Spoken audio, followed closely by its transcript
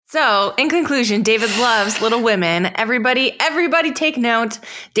So, in conclusion, David loves Little Women. Everybody take note.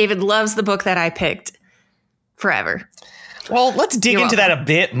 David loves the book that I picked forever. Well, let's dig into that a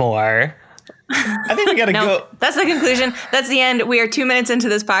bit more. I think we got to go. That's the conclusion. That's the end. We are 2 minutes into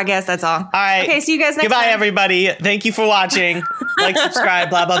this podcast. That's all. All right. Okay, see you guys next time. Goodbye, time. everybody. Thank you for watching. Like, subscribe,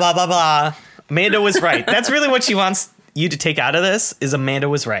 blah, blah, blah, blah, blah. Amanda was right. That's really what she wants you to take out of this, is Amanda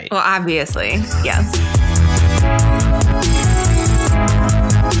was right. Well, obviously. Yes.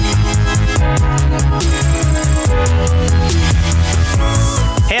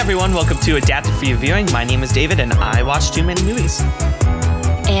 Hey everyone, welcome to Adapted for You Viewing. My name is David and I watch too many movies.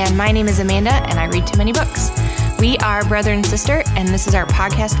 And my name is Amanda and I read too many books. We are brother and sister, and this is our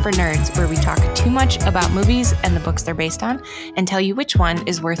podcast for nerds, where we talk too much about movies and the books they're based on and tell you which one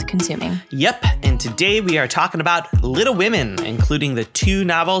is worth consuming. Yep, and today we are talking about Little Women, including the 2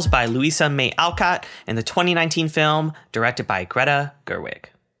 novels by Louisa May Alcott and the 2019 film directed by Greta Gerwig.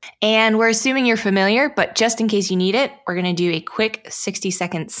 And we're assuming you're familiar, but just in case you need it, we're going to do a quick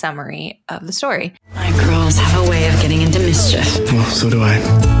 60-second summary of the story. My girls have a way of getting into mischief. Well, so do I.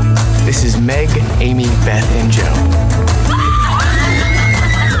 This is Meg, Amy, Beth, and Joe.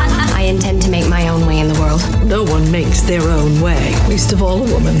 I intend to make my own way in the world. No one makes their own way. Least of all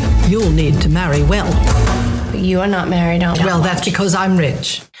a woman. You'll need to marry well. But you are not married, aren't you? Well, that's because I'm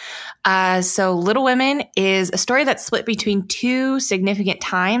rich. So Little Women is a story that's split between 2 significant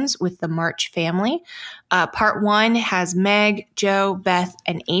times with the March family. Part 1 has Meg, Joe, Beth,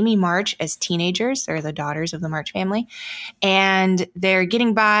 and Amy March as teenagers. They're the daughters of the March family. And they're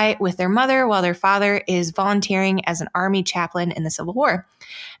getting by with their mother while their father is volunteering as an army chaplain in the Civil War.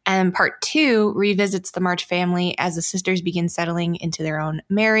 And part 2 revisits the March family as the sisters begin settling into their own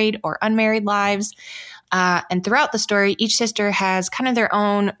married or unmarried lives. And throughout the story, each sister has kind of their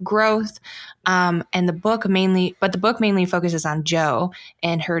own growth. And the book mainly focuses on Jo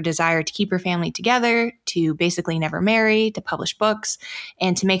and her desire to keep her family together, to basically never marry, to publish books,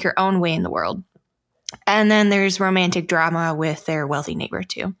 and to make her own way in the world. And then there's romantic drama with their wealthy neighbor,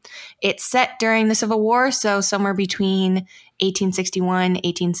 too. It's set during the Civil War, so somewhere between 1861,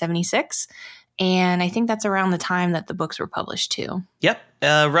 1876. And I think that's around the time that the books were published, too. Yep,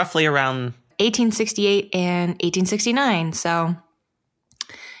 roughly around 1868 and 1869. So,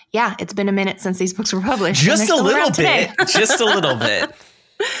 yeah, it's been a minute since these books were published. Just a little bit. Just a little bit.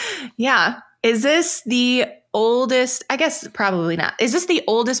 Yeah. Is this the oldest? I guess probably not. Is this the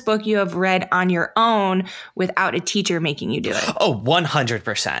oldest book you have read on your own without a teacher making you do it? Oh,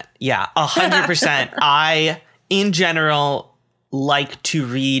 100%. Yeah, 100%. I, in general, like to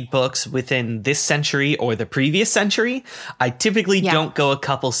read books within this century or the previous century. I typically don't go a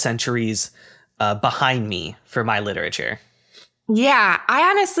couple centuries behind me for my literature. Yeah, I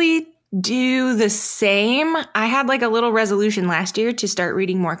honestly do the same. I had like a little resolution last year to start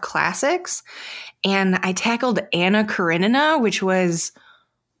reading more classics, and I tackled Anna Karenina, which was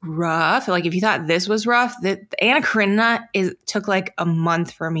rough. Like, if you thought this was rough, Anna Karenina took like a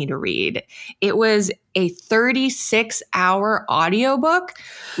month for me to read. It was a 36-hour audiobook.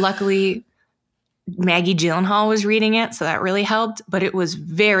 Luckily, Maggie Gyllenhaal was reading it, so that really helped, but it was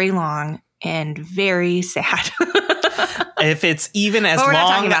very long and very sad. If it's even as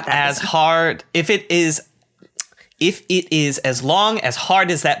long as hard, if it is as long as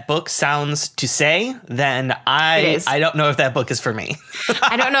hard as that book sounds to say, then I don't know if that book is for me.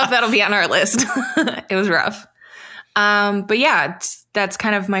 I don't know if that'll be on our list. It was rough. But yeah, that's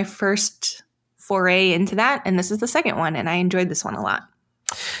kind of my first foray into that. And this is the second one. And I enjoyed this one a lot.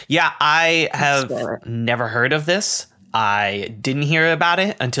 Yeah, I have never heard of this. I didn't hear about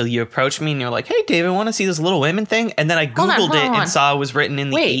it until you approached me and you're like, hey, David, want to see this Little Women thing? And then I Googled it and saw it was written in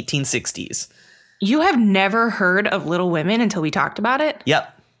the 1860s. You have never heard of Little Women until we talked about it?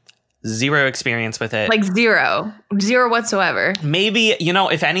 Yep. Zero experience with it. Like zero whatsoever. Maybe,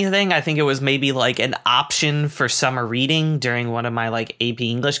 if anything, I think it was maybe like an option for summer reading during one of my like AP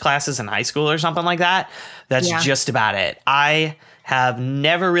English classes in high school or something like that. That's just about it. I have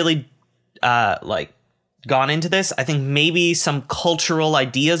never really gone into this. I think maybe some cultural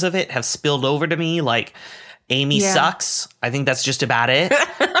ideas of it have spilled over to me, like Amy sucks. I think that's just about it.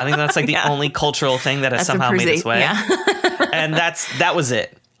 I think that's like the only cultural thing that has somehow made its way. Yeah. And that was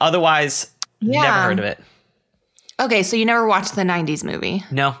it. Otherwise, never heard of it. Okay, so you never watched the 90s movie?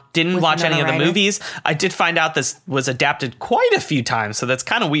 No, didn't watch any of the movies. I did find out this was adapted quite a few times, so that's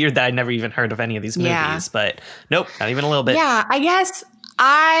kind of weird that I never even heard of any of these movies. But nope, not even a little bit. Yeah, I guess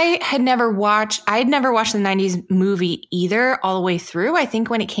I had never watched the 90s movie either all the way through. I think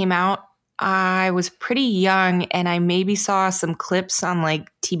when it came out, I was pretty young and I maybe saw some clips on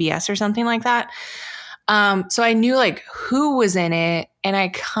like TBS or something like that. So I knew like who was in it, and I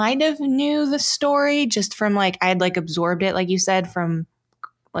kind of knew the story just from like I had like absorbed it, like you said, from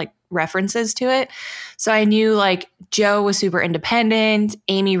like references to it. So I knew like Joe was super independent,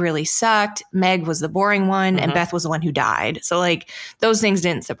 Amy really sucked, Meg was the boring one, and Beth was the one who died. So like those things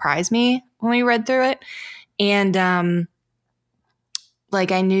didn't surprise me when we read through it. And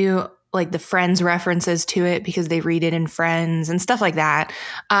like I knew like the Friends references to it because they read it in Friends and stuff like that.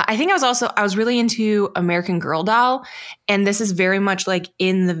 I think I was really into American Girl Doll, and this is very much like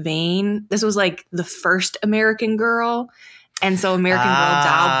in the vein. This was like the first American Girl. And so American Girl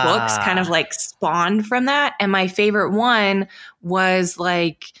Doll books kind of like spawned from that. And my favorite one was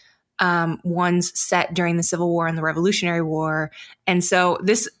like ones set during the Civil War and the Revolutionary War. And so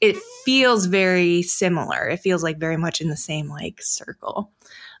it feels very similar. It feels like very much in the same like circle.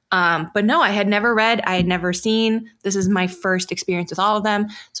 But no, I had never read, I had never seen. This is my first experience with all of them.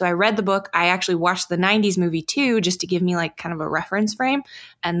 So I read the book. I actually watched the 90s movie too, just to give me like kind of a reference frame.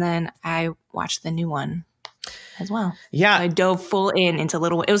 And then I watched the new one as well. Yeah. So I dove full into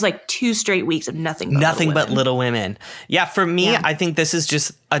Little. It was like 2 straight weeks of nothing but Little Women. Yeah, for me, I think this is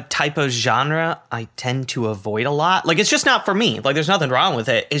just a type of genre I tend to avoid a lot. Like, it's just not for me. Like, there's nothing wrong with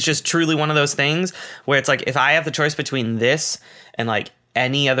it. It's just truly one of those things where it's like, if I have the choice between this and like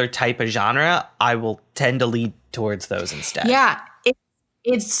any other type of genre, I will tend to lead towards those instead. Yeah.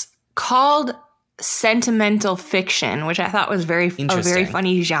 It's called sentimental fiction, which I thought was a very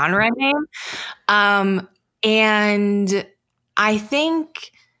funny genre name. And I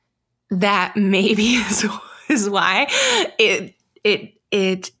think that maybe is why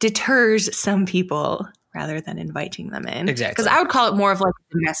it deters some people rather than inviting them in. Exactly. Because I would call it more of like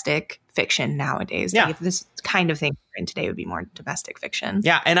domestic fiction nowadays. Yeah. Like if this kind of thing we're in today would be more domestic fiction.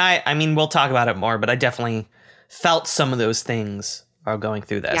 Yeah. And I mean, we'll talk about it more, but I definitely felt some of those things are going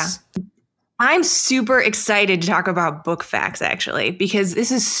through this. Yeah. I'm super excited to talk about book facts, actually, because this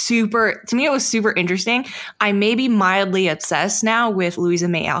is to me, it was super interesting. I may be mildly obsessed now with Louisa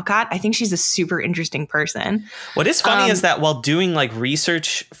May Alcott. I think she's a super interesting person. What is funny is that while doing like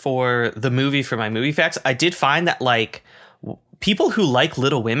research for the movie for my movie facts, I did find that like people who like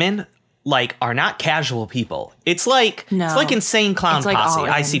Little Women like are not casual people. It's like Insane Clown Posse,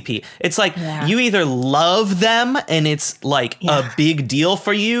 ICP. It's like you either love them and it's like a big deal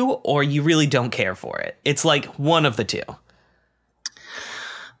for you, or you really don't care for it. It's like one of the two.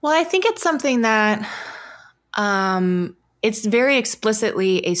 Well, I think it's something that it's very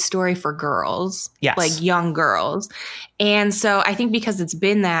explicitly a story for girls, like young girls. And so I think because it's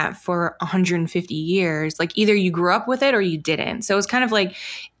been that for 150 years, like either you grew up with it or you didn't. So it's kind of like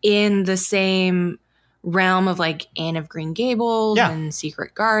in the same realm of like Anne of Green Gables and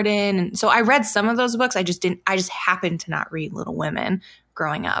Secret Garden. And so I read some of those books. I just happened to not read Little Women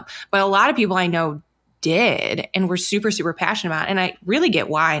growing up. But a lot of people I know did and were super, super passionate about it. And I really get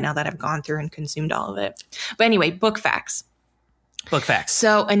why now that I've gone through and consumed all of it. But anyway, book facts. Book facts.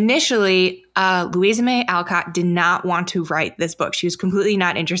 So initially, Louisa May Alcott did not want to write this book. She was completely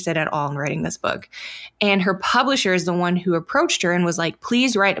not interested at all in writing this book. And her publisher is the one who approached her and was like,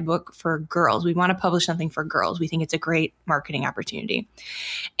 please write a book for girls. We want to publish something for girls. We think it's a great marketing opportunity.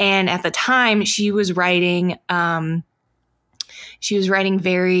 And at the time, she was writing Pulp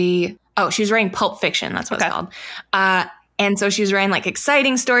Fiction. That's what it's called. And so she was writing like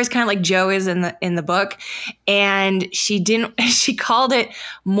exciting stories, kind of like Joe is in the book. And she called it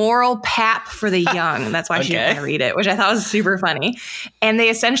Moral Pap for the Young. That's why she didn't want to read it, which I thought was super funny. And they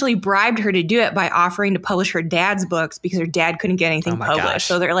essentially bribed her to do it by offering to publish her dad's books because her dad couldn't get anything published. Gosh.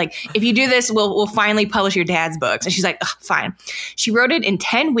 So they're like, if you do this, we'll finally publish your dad's books. And she's like, fine. She wrote it in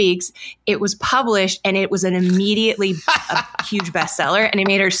 10 weeks. It was published and it was an immediately a huge bestseller, and it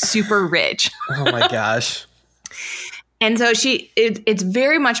made her super rich. Oh my gosh. And so it's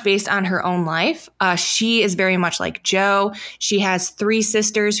very much based on her own life. She is very much like Joe. She has 3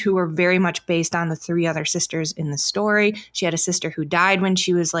 sisters who are very much based on the 3 other sisters in the story. She had a sister who died when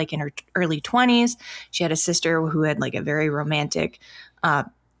she was like in her early 20s. She had a sister who had like a very romantic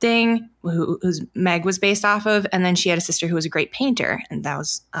thing whose Meg was based off of. And then she had a sister who was a great painter. And that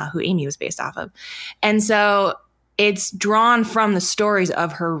was who Amy was based off of. And so it's drawn from the stories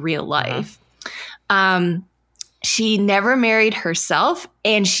of her real life. She never married herself,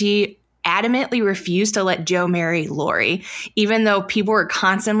 and she adamantly refused to let Joe marry Lori, even though people were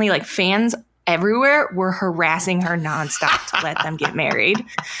constantly, like fans everywhere were harassing her nonstop to let them get married.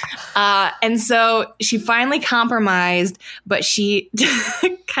 And so she finally compromised, but she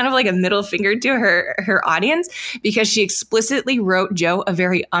kind of like a middle finger to her audience, because she explicitly wrote Joe a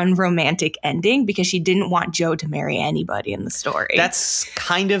very unromantic ending because she didn't want Joe to marry anybody in the story. That's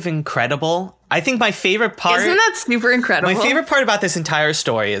kind of incredible. I think my favorite part... Isn't that super incredible? My favorite part about this entire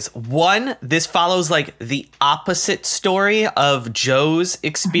story is, one, this follows like the opposite story of Joe's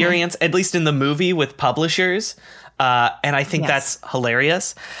experience, at least in the movie, with publishers. And I think that's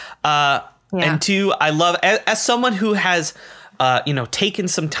hilarious. And two, I love, as someone who has... taken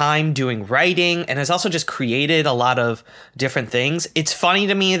some time doing writing and has also just created a lot of different things. It's funny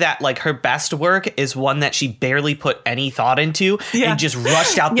to me that like her best work is one that she barely put any thought into and just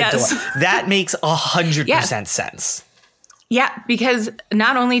rushed out the door. That makes 100% sense. Yeah, because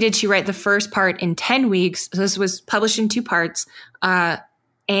not only did she write the first part in 10 weeks, so this was published in 2 parts,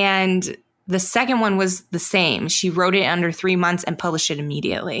 and the second one was the same. She wrote it under 3 months and published it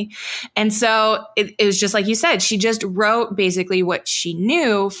immediately. And so it was just like you said, she just wrote basically what she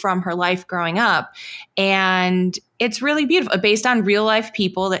knew from her life growing up. And it's really beautiful, based on real life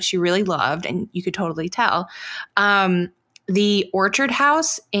people that she really loved. And you could totally tell. The Orchard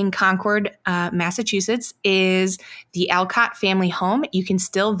House in Concord, Massachusetts is the Alcott family home. You can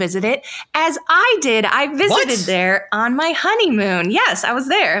still visit it, as I did. I visited there on my honeymoon. Yes, I was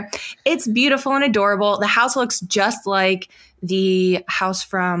there. It's beautiful and adorable. The house looks just like the house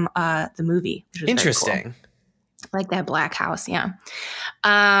from the movie. Which was interesting. Cool. Like that black house, yeah.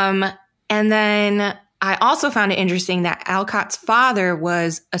 And then I also found it interesting that Alcott's father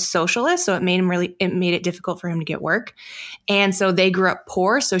was a socialist, so it made it difficult for him to get work. And so they grew up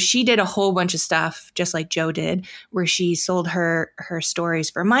poor. So she did a whole bunch of stuff, just like Joe did, where she sold her stories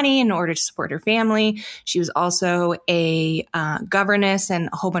for money in order to support her family. She was also a governess and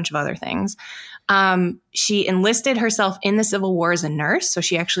a whole bunch of other things. She enlisted herself in the Civil War as a nurse. So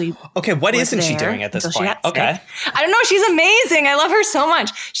she actually what isn't she doing at this point? Okay. I don't know. She's amazing. I love her so much.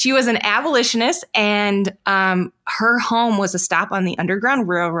 She was an abolitionist, and her home was a stop on the Underground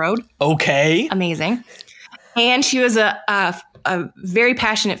Railroad. Okay. Amazing. And she was a very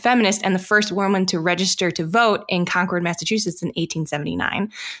passionate feminist and the first woman to register to vote in Concord, Massachusetts in 1879.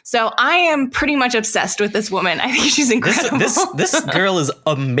 So I am pretty much obsessed with this woman. I think she's incredible. This girl is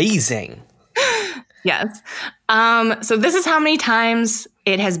amazing. Yes. So this is how many times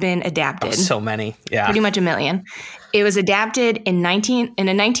it has been adapted. So many. Yeah. Pretty much 1 million. It was adapted in a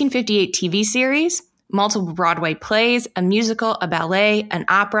 1958 TV series, multiple Broadway plays, a musical, a ballet, an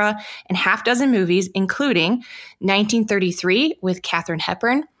opera, and half dozen movies, including 1933 with Katharine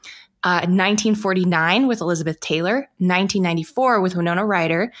Hepburn, 1949 with Elizabeth Taylor, 1994 with Winona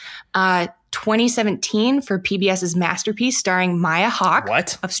Ryder, 2017 for PBS's Masterpiece starring Maya Hawke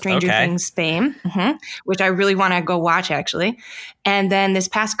of Stranger Things fame, which I really want to go watch, actually. And then this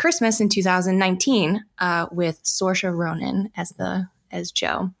past Christmas in 2019 with Saoirse Ronan as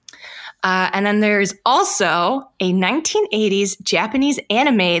Joe. And then there's also a 1980s Japanese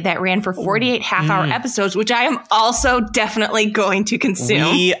anime that ran for 48 half-hour episodes, which I am also definitely going to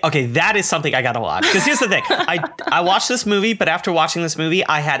consume. That is something I gotta watch. Because here's the thing. I watched this movie, but after watching this movie,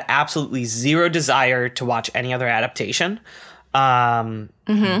 I had absolutely zero desire to watch any other adaptation.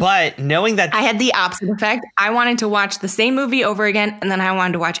 But knowing that... I had the opposite effect. I wanted to watch the same movie over again, and then I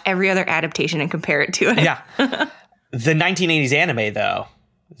wanted to watch every other adaptation and compare it to it. Yeah. The 1980s anime, though,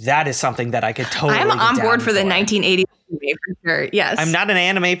 that is something that I could totally I'm on board for the 1980s anime for sure. Yes. I'm not an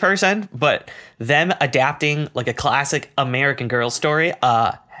anime person, but them adapting like a classic American Girl story,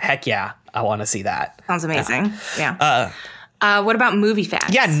 heck yeah, I want to see that. Sounds amazing. Yeah. What about movie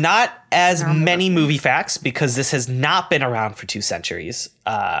facts? Yeah, not as many movie facts because this has not been around for 2 centuries.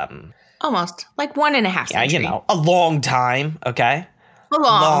 Almost. Like 1.5 centuries. Yeah, a long time, okay? A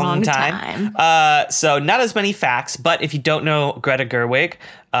long time. So not as many facts, but if you don't know Greta Gerwig,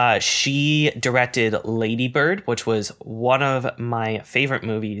 she directed Lady Bird, which was one of my favorite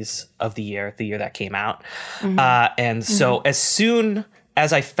movies of the year that came out. And so as soon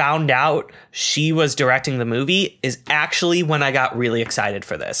as I found out she was directing the movie is actually when I got really excited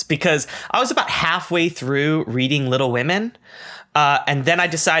for this, because I was about halfway through reading Little Women. And then I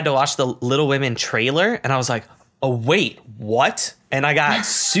decided to watch the Little Women trailer and I was like, oh, wait, what? And I got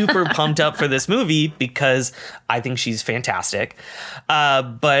super pumped up for this movie because I think she's fantastic.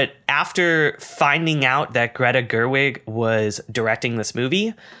 But after finding out that Greta Gerwig was directing this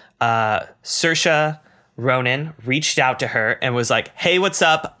movie, Saoirse Ronan reached out to her and was like, hey, what's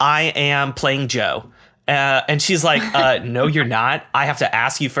up? I am playing Joe. And she's like, no, you're not. I have to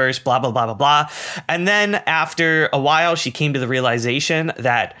ask you first, blah, blah, blah, blah, blah. And then after a while, she came to the realization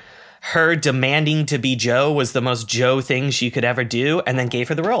that her demanding to be Joe was the most Joe thing she could ever do, and then gave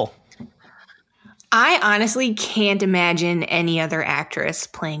her the role. I honestly can't imagine any other actress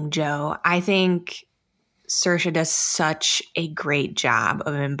playing Joe. I think Saoirse does such a great job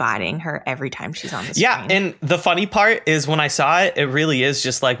of embodying her every time she's on the screen. Yeah, and the funny part is when I saw it, it really is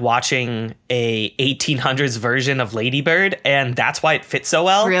just like watching a 1800s version of Lady Bird, and that's why it fits so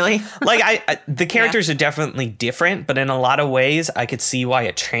well. Really? Like, the characters are definitely different, but in a lot of ways, I could see why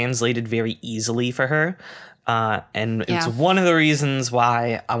it translated very easily for her. And it's one of the reasons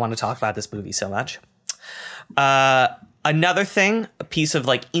why I want to talk about this movie so much. Another thing, a piece of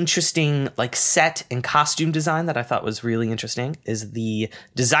like interesting like set and costume design that I thought was really interesting is the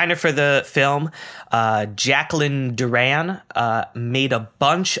designer for the film, Jacqueline Duran, made a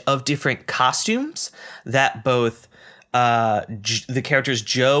bunch of different costumes that both the characters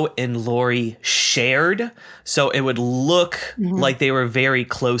Joe and Laurie shared. So it would look like they were very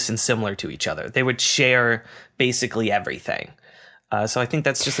close and similar to each other. They would share basically everything. So I think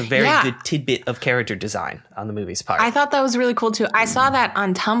that's just a very good tidbit of character design on the movie's part. I thought that was really cool too. I saw that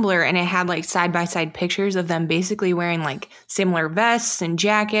on Tumblr and it had like side-by-side pictures of them basically wearing like similar vests and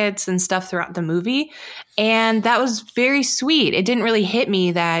jackets and stuff throughout the movie. And that was very sweet. It didn't really hit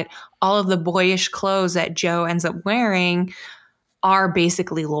me that all of the boyish clothes that Joe ends up wearing are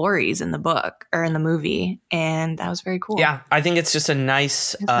basically Laurie's in the book or in the movie. And that was very cool. Yeah, I think it's just a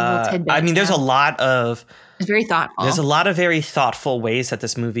nice, there's a lot of... It's very thoughtful. There's a lot of very thoughtful ways that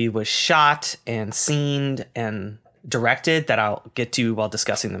this movie was shot and scened and directed that I'll get to while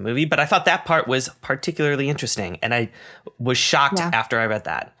discussing the movie. But I thought that part was particularly interesting. And I was shocked after I read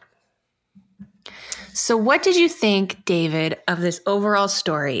that. So what did you think, David, of this overall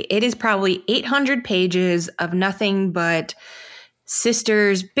story? It is probably 800 pages of nothing but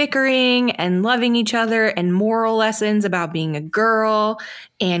sisters bickering and loving each other and moral lessons about being a girl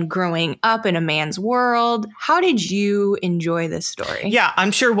and growing up in a man's world. How did you enjoy this story? Yeah,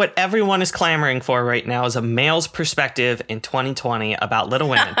 I'm sure what everyone is clamoring for right now is a male's perspective in 2020 about Little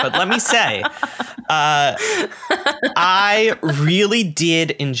Women. But let me say, I really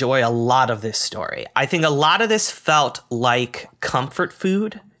did enjoy a lot of this story. I think a lot of this felt like comfort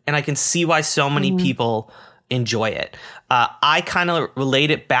food, and I can see why so many people enjoy it. I kind of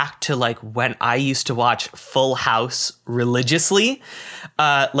relate it back to like when I used to watch Full House religiously.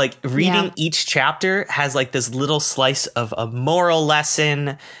 Like reading each chapter has like this little slice of a moral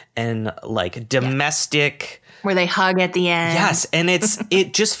lesson and like domestic. Where they hug at the end. Yes. And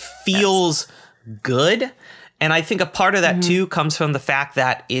it just feels good. And I think a part of that too comes from the fact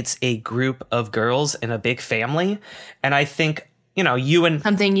that it's a group of girls in a big family. And I think, you know, you and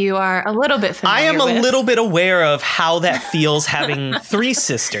something you are a little bit familiar with. I am a little bit aware of how that feels having three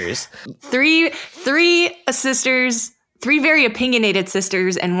sisters. Three sisters, three very opinionated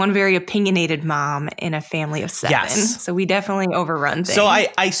sisters, and one very opinionated mom in a family of 7. Yes. So we definitely overrun things. So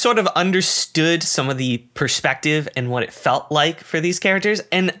I sort of understood some of the perspective and what it felt like for these characters.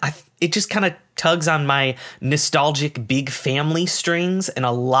 And it just kind of tugs on my nostalgic big family strings in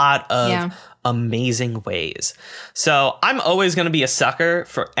a lot of amazing ways. So I'm always going to be a sucker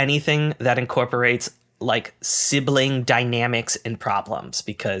for anything that incorporates like sibling dynamics and problems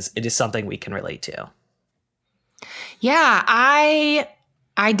because it is something we can relate to. Yeah, I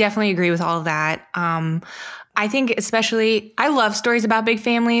definitely agree with all of that. I think especially I love stories about big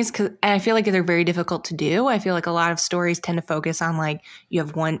families and I feel like they're very difficult to do. I feel like a lot of stories tend to focus on like you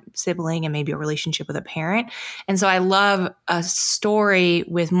have one sibling and maybe a relationship with a parent. And so I love a story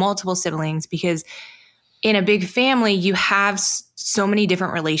with multiple siblings because in a big family, you have so many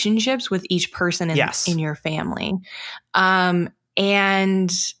different relationships with each person in your family.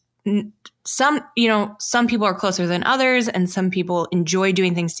 And some people are closer than others and some people enjoy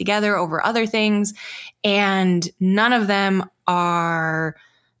doing things together over other things. And none of them are,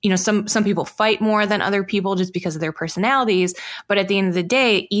 some people fight more than other people just because of their personalities. But at the end of the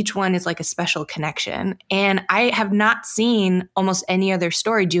day, each one is like a special connection. And I have not seen almost any other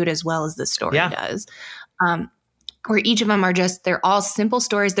story do it as well as this story does. Where each of them they're all simple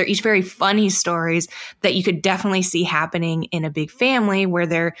stories. They're each very funny stories that you could definitely see happening in a big family where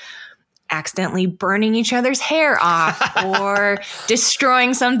they're accidentally burning each other's hair off or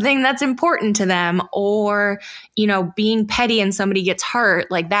destroying something that's important to them or, being petty and somebody gets hurt.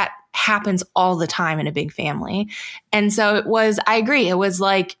 Like that happens all the time in a big family. And so I agree. It was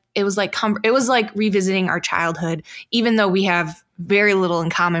like revisiting our childhood, even though we have very little in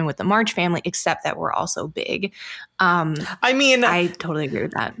common with the March family, except that we're also big. I totally agree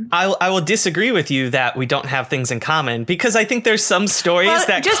with that. I will disagree with you that we don't have things in common because I think there's some stories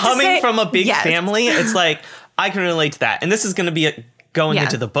that coming from a big family, it's like, I can relate to that. And this is going to be going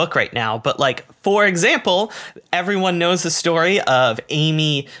into the book right now, but like, for example, everyone knows the story of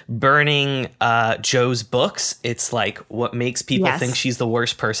Amy burning Joe's books. It's like what makes people think she's the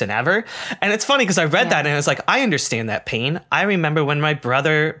worst person ever. And it's funny because I read that and I was like, I understand that pain. I remember when my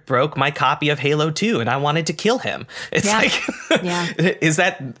brother broke my copy of Halo 2 and I wanted to kill him. It's like, is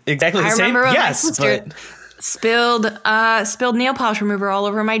that exactly the same? Yes, but spilled nail polish remover all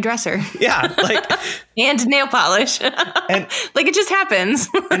over my dresser. Yeah, like and nail polish. And like it just happens.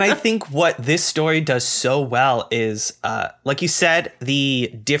 And I think what this story does so well is like you said,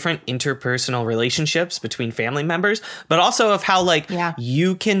 the different interpersonal relationships between family members, but also of how like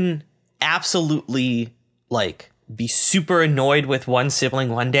you can absolutely like be super annoyed with one sibling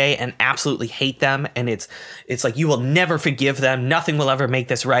one day and absolutely hate them, and it's like you will never forgive them, nothing will ever make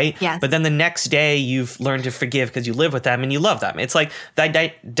this right. But then the next day you've learned to forgive because you live with them and you love them. It's like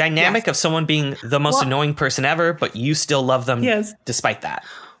the dynamic of someone being the most annoying person ever, but you still love them despite that.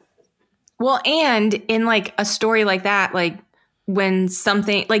 Well, and in like a story like that, like when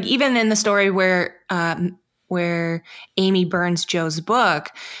something like even in the story where Amy burns Joe's book,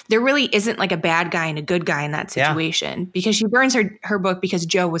 there really isn't like a bad guy and a good guy in that situation because she burns her book because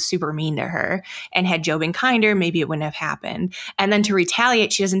Joe was super mean to her, and had Joe been kinder, maybe it wouldn't have happened. And then to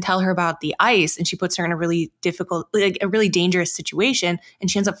retaliate, she doesn't tell her about the ice, and she puts her in a really difficult, like a really dangerous situation, and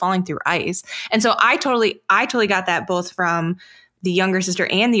she ends up falling through ice. And so I totally got that both from the younger sister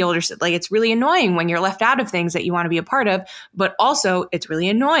and the older sister. Like, it's really annoying when you're left out of things that you want to be a part of, but also it's really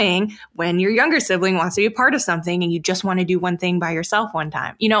annoying when your younger sibling wants to be a part of something and you just want to do one thing by yourself one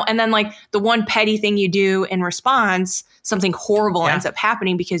time, you know, and then like the one petty thing you do in response, something horrible ends up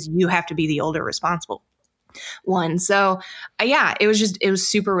happening because you have to be the older responsible one. So it was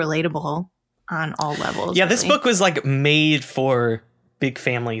super relatable on all levels. Yeah. Really. This book was like made for big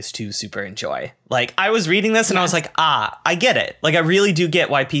families to super enjoy. Like, I was reading this and I was like, I get it. Like, I really do get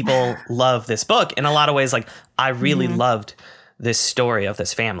why people love this book. In a lot of ways, like, I really loved this story of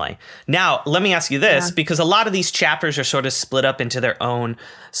this family. Now, let me ask you this, because a lot of these chapters are sort of split up into their own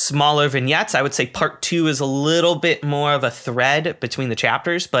smaller vignettes. I would say part 2 is a little bit more of a thread between the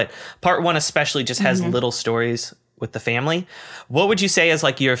chapters, but part 1 especially just has little stories with the family. What would you say is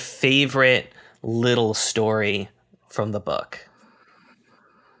like your favorite little story from the book?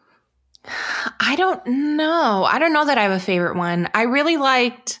 I don't know. I don't know that I have a favorite one. I really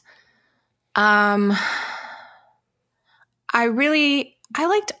liked, I don't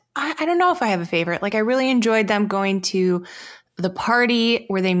know if I have a favorite. Like, I really enjoyed them going to the party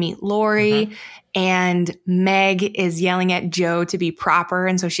where they meet Lori and Meg is yelling at Joe to be proper.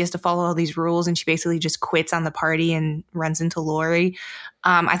 And so she has to follow all these rules and she basically just quits on the party and runs into Lori.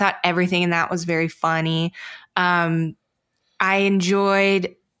 I thought everything in that was very funny. I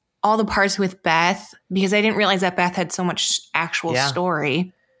enjoyed all the parts with Beth because I didn't realize that Beth had so much actual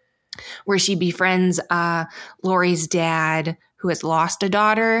story where she befriends Lori's dad who has lost a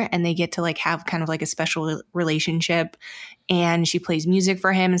daughter, and they get to like have kind of like a special relationship, and she plays music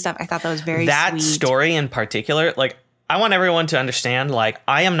for him and stuff. I thought that was very that sweet. Story in particular, like, I want everyone to understand, like,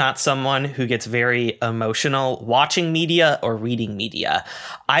 I am not someone who gets very emotional watching media or reading media.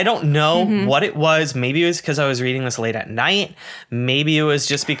 I don't know what it was. Maybe it was because I was reading this late at night. Maybe it was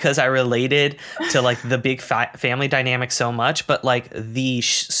just because I related to like the big family dynamic so much. But like the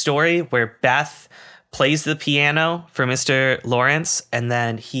story where Beth plays the piano for Mr. Lawrence and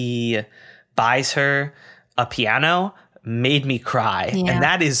then he buys her a piano made me cry. Yeah. And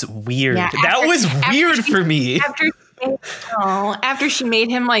that is weird. Yeah, that was weird for me. After she made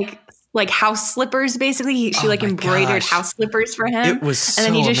him like house slippers, basically. She like embroidered house slippers for him. It was so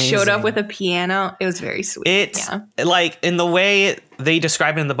and then he just amazing. Showed up with a piano. It was very sweet. It's like in the way they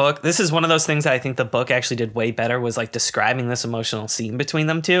describe it in the book. This is one of those things that I think the book actually did way better, was like describing this emotional scene between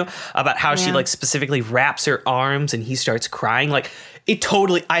them two, about how she like specifically wraps her arms and he starts crying. Like, it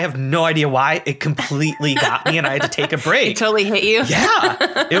totally, I have no idea why, it completely got me and I had to take a break. It totally hit you.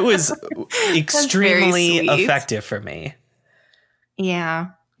 Yeah. It was extremely effective for me. Yeah.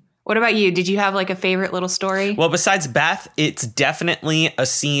 What about you? Did you have like a favorite little story? Well, besides Beth, it's definitely a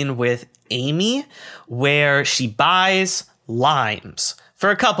scene with Amy where she buys limes for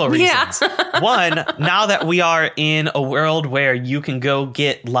a couple of reasons. Yeah. One, now that we are in a world where you can go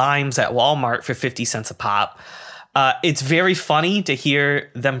get limes at Walmart for 50 cents a pop, it's very funny to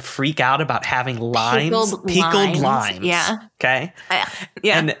hear them freak out about having limes. Pickled limes. Yeah. Okay.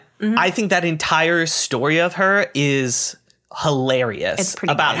 Yeah. And I think that entire story of her is hilarious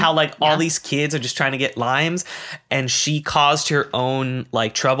about how like all these kids are just trying to get limes, and she caused her own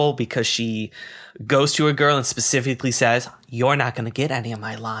like trouble because she goes to a girl and specifically says, "You're not going to get any of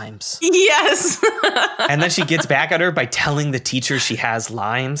my limes." Yes. And then she gets back at her by telling the teacher she has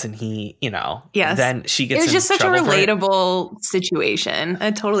limes, and he, you know, then she gets in trouble. It was just such a relatable situation.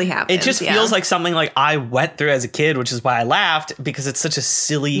 It totally happens. It just feels like something like I went through as a kid, which is why I laughed, because it's such a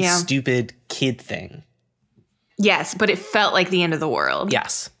silly, stupid kid thing. Yes, but it felt like the end of the world.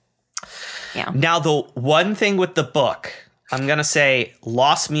 Yes. Yeah. Now, the one thing with the book, I'm going to say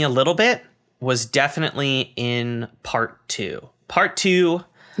lost me a little bit, was definitely in part 2. Part 2,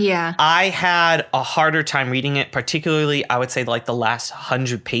 I had a harder time reading it, particularly, I would say, like the last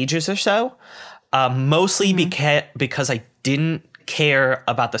 100 pages or so, mostly because I didn't care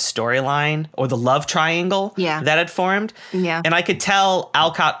about the storyline or the love triangle that had formed. Yeah. And I could tell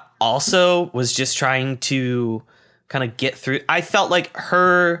Alcott also was just trying to kind of get through. I felt like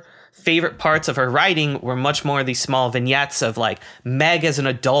her favorite parts of her writing were much more these small vignettes of like Meg as an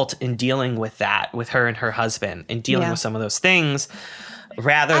adult and dealing with that with her and her husband and dealing with some of those things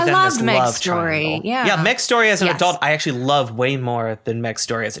rather than this Meg's love story. triangle. Yeah, Meg's story as an adult I actually love way more than Meg's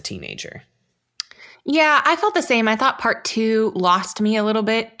story as a teenager. Yeah, I felt the same. I thought part 2 lost me a little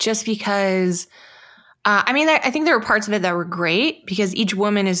bit just because I mean, I think there were parts of it that were great because each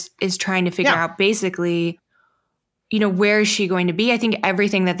woman is trying to figure out basically, you know, where is she going to be? I think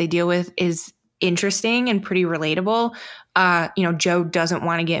everything that they deal with is interesting and pretty relatable. You know, Jo doesn't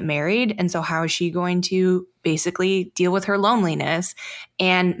want to get married. And so how is she going to basically deal with her loneliness?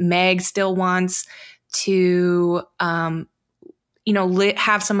 And Meg still wants to, you know,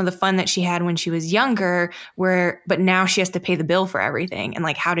 have some of the fun that she had when she was younger, but now she has to pay the bill for everything. And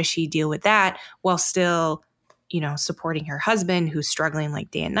like, how does she deal with that while still, you know, supporting her husband who's struggling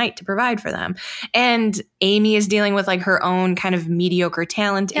like day and night to provide for them? And Amy is dealing with like her own kind of mediocre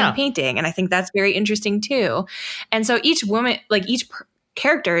talent in painting. And I think that's very interesting too. And so each woman, like each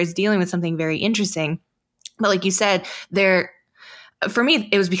character is dealing with something very interesting. But like you said, for me,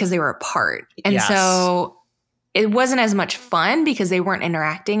 it was because they were apart. And so it wasn't as much fun because they weren't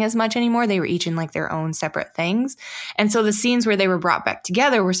interacting as much anymore. They were each in like their own separate things. And so the scenes where they were brought back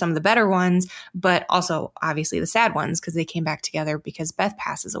together were some of the better ones, but also obviously the sad ones because they came back together because Beth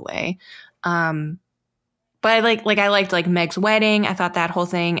passes away. But I liked like Meg's wedding. I thought that whole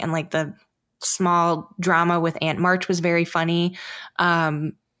thing and like the small drama with Aunt March was very funny.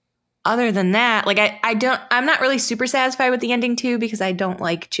 Other than that, like I'm not really super satisfied with the ending too, because I don't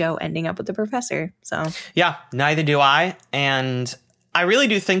like Jo ending up with the professor. So yeah, neither do I. And I really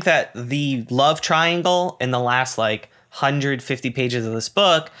do think that the love triangle in the last like 150 pages of this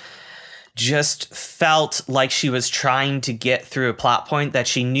book just felt like she was trying to get through a plot point that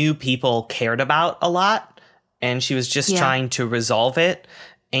she knew people cared about a lot. And she was just trying to resolve it.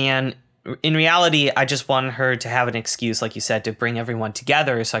 And in reality, I just wanted her to have an excuse, like you said, to bring everyone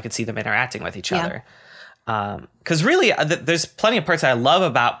together so I could see them interacting with each other. Because really, there's plenty of parts I love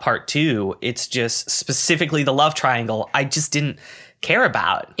about part 2. It's just specifically the love triangle I just didn't care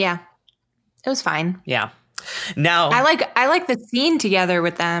about. Yeah, it was fine. Yeah. Now, I like the scene together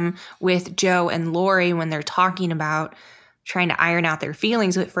with them, with Jo and Laurie when they're talking about trying to iron out their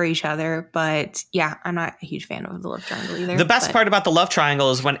feelings for each other. But yeah, I'm not a huge fan of the love triangle either. The best part about the love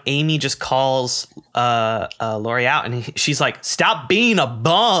triangle is when Amy just calls Laurie out and she's like, "Stop being a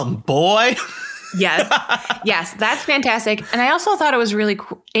bum, boy." Yes, that's fantastic. And I also thought it was really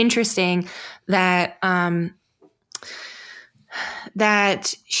interesting that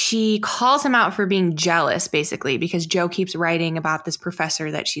that she calls him out for being jealous, basically, because Jo keeps writing about this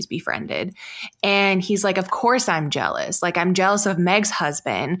professor that she's befriended. And he's like, of course I'm jealous. Like, I'm jealous of Meg's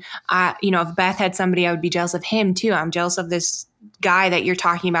husband. You know, if Beth had somebody, I would be jealous of him too. I'm jealous of this guy that you're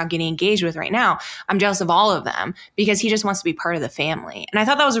talking about getting engaged with right now. I'm jealous of all of them because he just wants to be part of the family. And I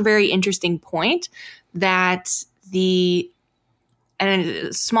thought that was a very interesting point that and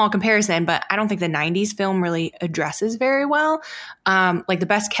a small comparison, but I don't think the 90s film really addresses very well. Like the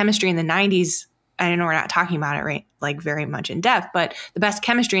best chemistry in the 90s, I know we're not talking about it right, like very much in depth, but the best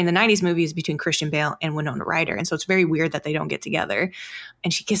chemistry in the 90s movie is between Christian Bale and Winona Ryder. And so it's very weird that they don't get together.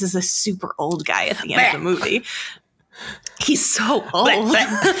 And she kisses a super old guy at the end of the movie. He's so old.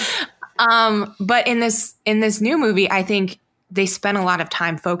 But in this new movie, I think they spent a lot of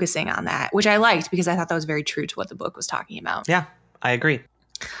time focusing on that, which I liked because I thought that was very true to what the book was talking about. Yeah. I agree.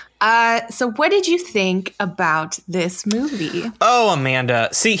 So what did you think about this movie? Oh, Amanda.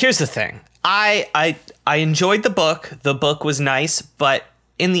 See, here's the thing. I enjoyed the book. The book was nice, but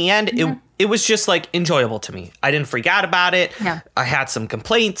in the end, it was just like enjoyable to me. I didn't freak out about it. Yeah. I had some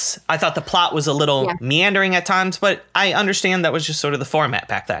complaints. I thought the plot was a little meandering at times, but I understand that was just sort of the format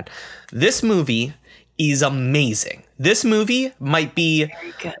back then. This movie is amazing. This movie might be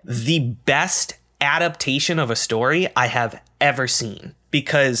the best adaptation of a story I have ever seen,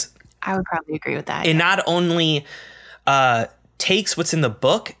 because I would probably agree with that. It not only takes what's in the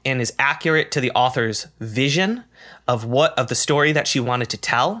book and is accurate to the author's vision of the story that she wanted to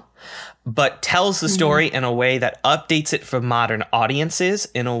tell, but tells the story in a way that updates it for modern audiences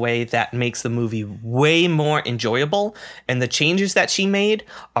in a way that makes the movie way more enjoyable. And the changes that she made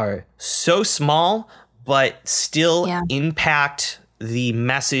are so small, but still impact the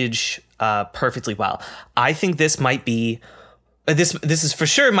message perfectly well. I think this might be this is for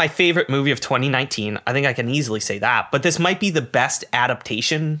sure my favorite movie of 2019. I think I can easily say that, but this might be the best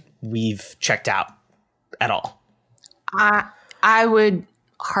adaptation we've checked out at all. I would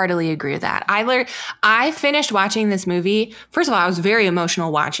heartily agree with that. I finished watching this movie. First of all, I was very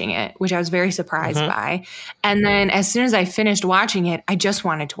emotional watching it, which I was very surprised by. And then as soon as I finished watching it, I just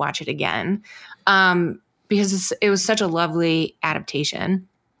wanted to watch it again because it was such a lovely adaptation.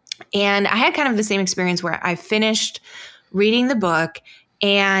 And I had kind of the same experience where I finished reading the book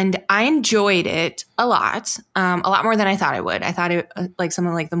and I enjoyed it a lot more than I thought I would. I thought it like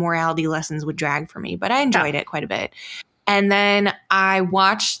something like the morality lessons would drag for me, but I enjoyed it quite a bit. And then I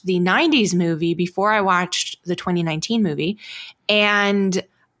watched the 90s movie before I watched the 2019 movie. And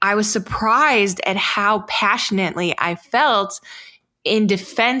I was surprised at how passionately I felt in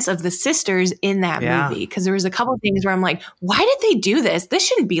defense of the sisters in that movie. Because there was a couple of things where I'm like, why did they do this? This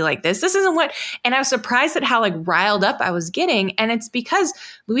shouldn't be like this. This isn't what. And I was surprised at how like riled up I was getting. And it's because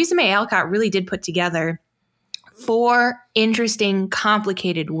Louisa May Alcott really did put together 4 interesting,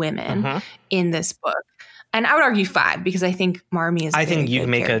 complicated women in this book. And I would argue 5 because I think Marmee is. I think you'd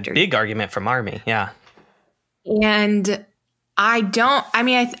make a big argument for Marmee. Yeah. And I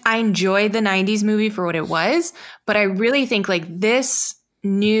enjoyed the 90s movie for what it was, but I really think like this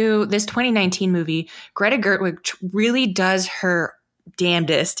 2019 movie, Greta Gerwig really does her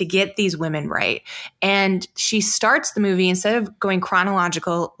damnedest to get these women right. And she starts the movie, instead of going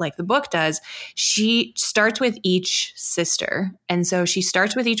chronological like the book does, she starts with each sister. And so she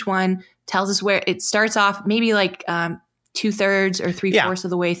starts with each one, tells us where it starts off, maybe like 2/3 or 3/4 of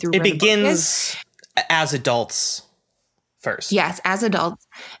the way through. It begins as adults first. Yes, as adults.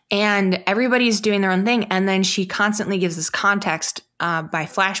 And everybody's doing their own thing. And then she constantly gives this context by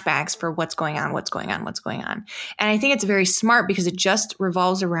flashbacks for what's going on. And I think it's very smart because it just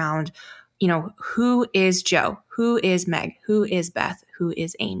revolves around, who is Jo? Who is Meg? Who is Beth? Who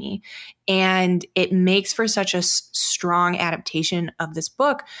is Amy? And it makes for such a strong adaptation of this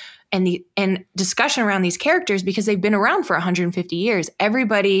book and discussion around these characters because they've been around for 150 years.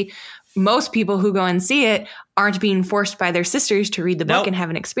 Most people who go and see it aren't being forced by their sisters to read the book and have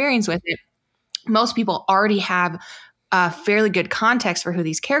an experience with it. Most people already have a fairly good context for who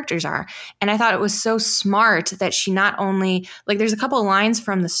these characters are. And I thought it was so smart that she not only, like there's a couple of lines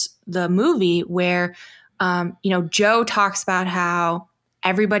from the movie where, Jo talks about how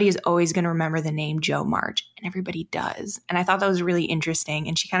everybody is always going to remember the name Jo March, and everybody does. And I thought that was really interesting.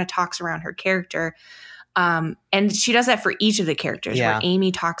 And she kind of talks around her character. And she does that for each of the characters where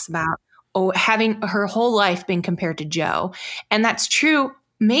Amy talks about having her whole life been compared to Jo. And that's true.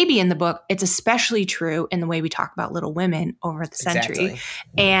 Maybe in the book, it's especially true in the way we talk about Little Women over the century.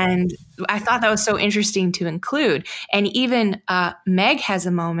 And I thought that was so interesting to include. And even Meg has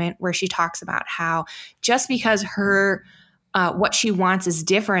a moment where she talks about how just because her what she wants is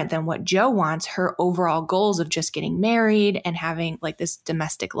different than what Jo wants, her overall goals of just getting married and having like this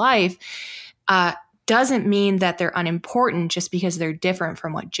domestic life doesn't mean that they're unimportant just because they're different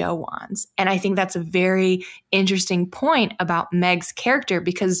from what Jo wants. And I think that's a very interesting point about Meg's character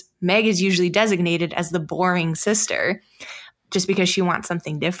because Meg is usually designated as the boring sister just because she wants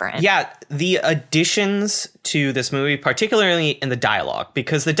something different. Yeah, the additions to this movie, particularly in the dialogue,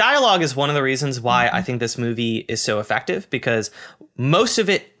 because the dialogue is one of the reasons why I think this movie is so effective because most of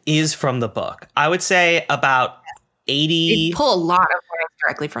it is from the book. I would say about 80... They pull a lot of words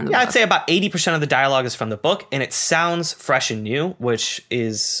directly from the book. I'd say about 80% of the dialogue is from the book, and it sounds fresh and new, which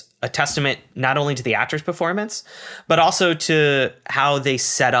is a testament not only to the actor's performance, but also to how they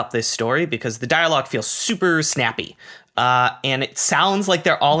set up this story, because the dialogue feels super snappy. And it sounds like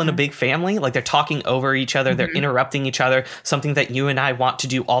they're all in a big family, like they're talking over each other, they're interrupting each other, something that you and I want to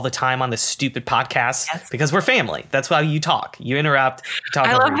do all the time on this stupid podcast because we're family. That's why you talk. You interrupt, you talk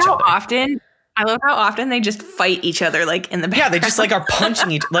over each other. I love how often they just fight each other, like in the background. Yeah, they just like are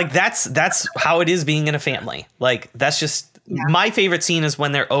punching each. Like that's how it is being in a family. Like that's just my favorite scene is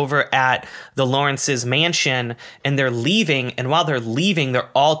when they're over at the Lawrence's mansion and they're leaving. And while they're leaving, they're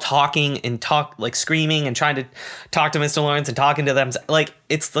all talking and screaming and trying to talk to Mr. Lawrence and talking to them. Like,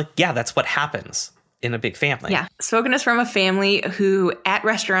 it's like, yeah, that's what happens in a big family. Yeah. Spoken as from a family who at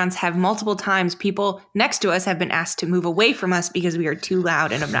restaurants have multiple times people next to us have been asked to move away from us because we are too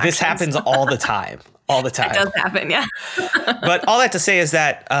loud and obnoxious. This happens all the time. All the time. It does happen, yeah. But all that to say is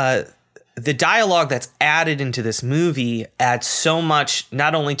that the dialogue that's added into this movie adds so much,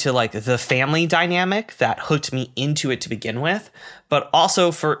 not only to like the family dynamic that hooked me into it to begin with, but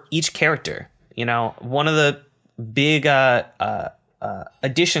also for each character. You know, one of the big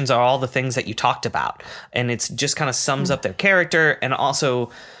additions are all the things that you talked about, and it's just kind of sums up their character and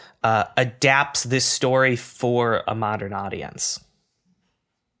also adapts this story for a modern audience.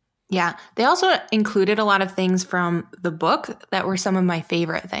 Yeah, they also included a lot of things from the book that were some of my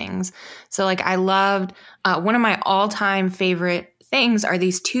favorite things. So like I loved one of my all-time favorite things are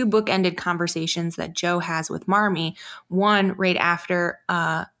these two book-ended conversations that Jo has with Marmee. One right after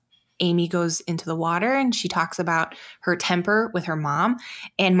Amy goes into the water and she talks about her temper with her mom.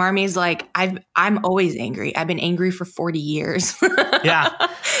 And Marmee's like, I'm always angry. I've been angry for 40 years. Yeah.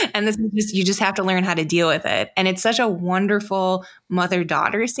 And this is just, you just have to learn how to deal with it. And it's such a wonderful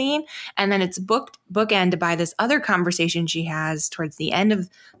mother-daughter scene. And then it's bookended by this other conversation she has towards the end of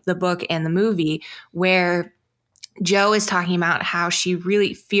the book and the movie where Jo is talking about how she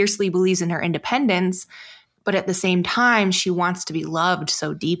really fiercely believes in her independence, but at the same time, she wants to be loved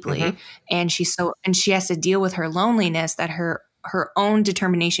so deeply. Mm-hmm. And she has to deal with her loneliness that her own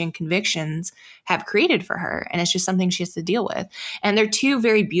determination and convictions have created for her. And it's just something she has to deal with. And they're two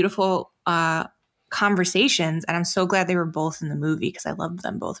very beautiful conversations. And I'm so glad they were both in the movie because I loved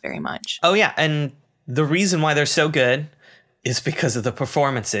them both very much. Oh, yeah. And the reason why they're so good is because of the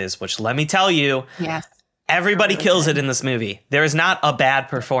performances, which let me tell you, yes, everybody kills it in this movie. There is not a bad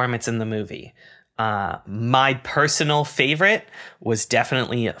performance in the movie. My personal favorite was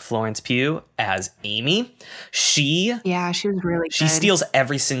definitely Florence Pugh as Amy. She was really good. She steals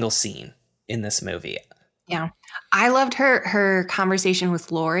every single scene in this movie. Yeah. I loved her conversation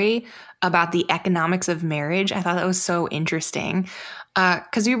with Laurie about the economics of marriage. I thought that was so interesting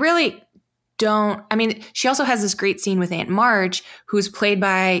because we really don't. I mean, she also has this great scene with Aunt March, who's played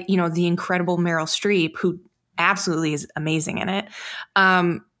by, the incredible Meryl Streep, who absolutely is amazing in it.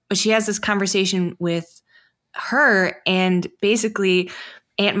 But she has this conversation with her, and basically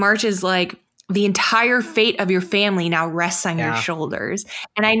Aunt March is like, the entire fate of your family now rests on your shoulders.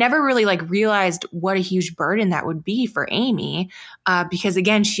 And I never really realized what a huge burden that would be for Amy, because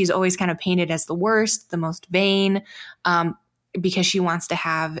again, she's always kind of painted as the worst, the most vain, because she wants to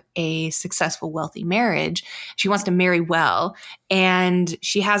have a successful, wealthy marriage. She wants to marry well. And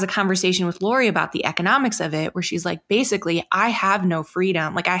she has a conversation with Laurie about the economics of it, where she's like, basically, I have no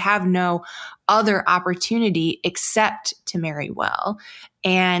freedom. I have no other opportunity except to marry well.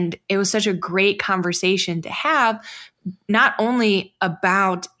 And it was such a great conversation to have, not only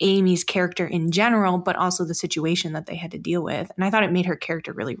about Amy's character in general, but also the situation that they had to deal with. And I thought it made her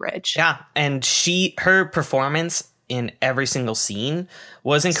character really rich. Yeah. And her performance in every single scene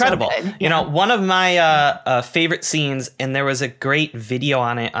was incredible. So yeah. One of my favorite scenes, and there was a great video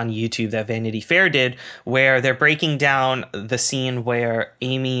on it on YouTube that Vanity Fair did, where they're breaking down the scene where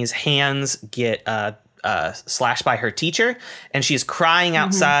Amy's hands get slashed by her teacher, and she's crying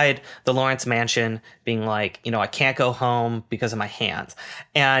outside the Lawrence mansion, being like, I can't go home because of my hands.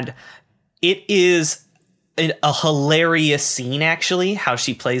 And it is a hilarious scene, actually, how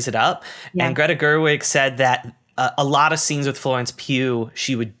she plays it up. Yeah. And Greta Gerwig said that a lot of scenes with Florence Pugh,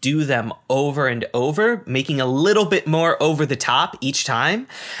 she would do them over and over, making a little bit more over the top each time.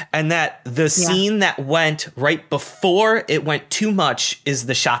 And that the scene that went right before it went too much is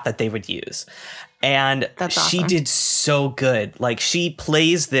the shot that they would use. And she did so good. She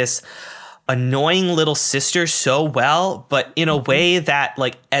plays this annoying little sister so well, but in a way that,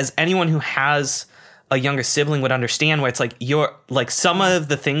 as anyone who has a younger sibling would understand, where it's some of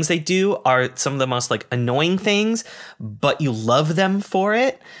the things they do are some of the most annoying things, but you love them for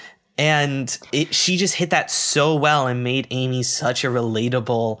it. And she just hit that so well and made Amy such a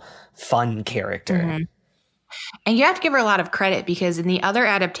relatable, fun character. Mm-hmm. And you have to give her a lot of credit, because in the other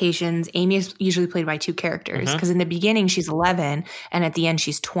adaptations, Amy is usually played by two characters, because in the beginning she's 11 and at the end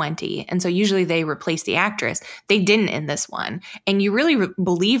she's 20. And so usually they replace the actress. They didn't in this one. And you really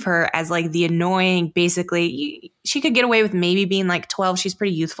believe her as the annoying, basically, she could get away with maybe being 12. She's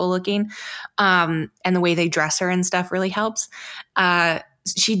pretty youthful looking. And the way they dress her and stuff really helps.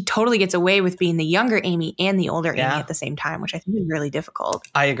 she totally gets away with being the younger Amy and the older Amy at the same time, which I think is really difficult.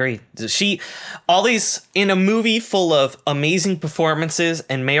 I agree. In a movie full of amazing performances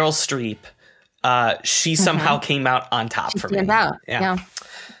and Meryl Streep, she somehow came out on top for me.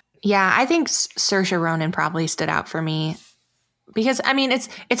 Yeah, I think Saoirse Ronan probably stood out for me because, I mean,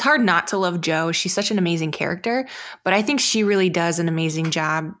 it's hard not to love Jo. She's such an amazing character, but I think she really does an amazing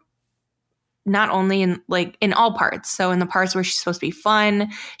job, not only in all parts. So in the parts where she's supposed to be fun,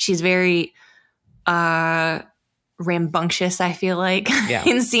 she's very rambunctious, I feel like,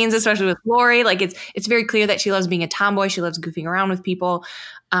 in scenes, especially with Laurie. Like it's very clear that she loves being a tomboy. She loves goofing around with people.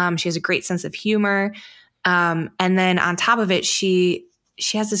 She has a great sense of humor. And then on top of it, she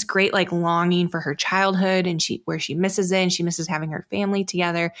has this great like longing for her childhood and where she misses it, and she misses having her family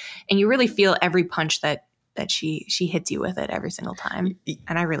together. And you really feel every punch that she hits you with it every single time.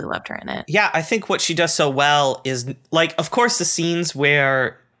 And I really loved her in it. Yeah, I think what she does so well is, like, of course, the scenes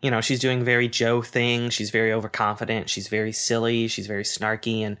where, you know, she's doing very Jo thing. She's very overconfident. She's very silly. She's very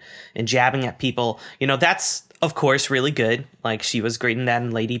snarky and jabbing at people. You know, that's, of course, really good. Like, she was great in that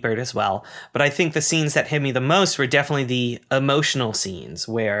in Lady Bird as well. But I think the scenes that hit me the most were definitely the emotional scenes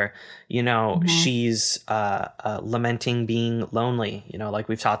where, you know, she's lamenting being lonely, you know, like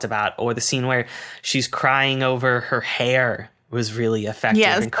we've talked about, or the scene where she's crying over her hair was really effective,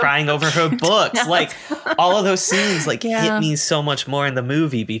 and crying over her books. Like, all of those scenes hit me so much more in the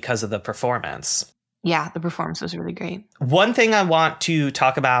movie because of the performance. Yeah, the performance was really great. One thing I want to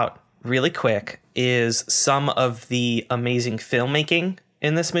talk about really quick is some of the amazing filmmaking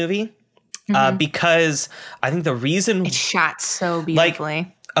in this movie, because I think the reason it's shot so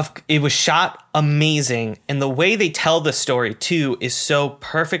beautifully, it was shot amazing, and the way they tell the story too is so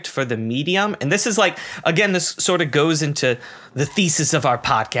perfect for the medium. And this is like, again, this sort of goes into the thesis of our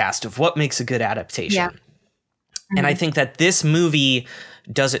podcast of what makes a good adaptation. And I think that this movie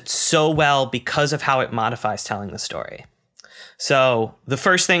does it so well because of how it modifies telling the story. So the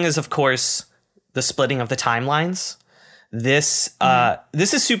first thing is, of course, the splitting of the timelines. This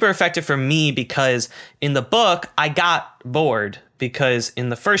is super effective for me because in the book, I got bored because in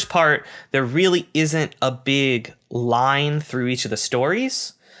the first part, there really isn't a big line through each of the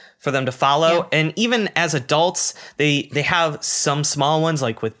stories for them to follow. And even as adults, they have some small ones,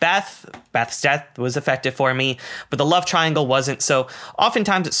 like with Beth. Beth's death was effective for me, but the love triangle wasn't. So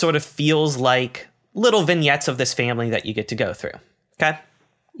oftentimes it sort of feels like little vignettes of this family that you get to go through. Okay?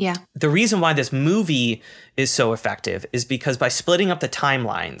 Yeah. The reason why this movie is so effective is because by splitting up the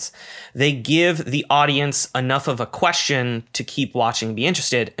timelines, they give the audience enough of a question to keep watching and be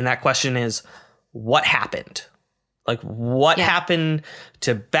interested. And that question is, what happened? Like, what happened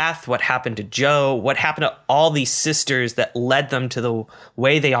to Beth? What happened to Jo? What happened to all these sisters that led them to the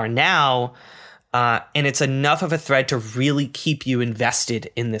way they are now? And it's enough of a thread to really keep you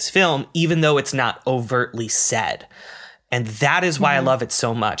invested in this film, even though it's not overtly said. And that is why I love it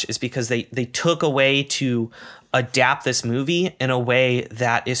so much, is because they took a way to adapt this movie in a way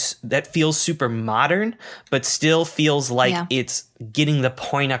that feels super modern, but still feels like it's getting the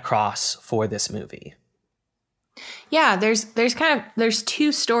point across for this movie. Yeah, there's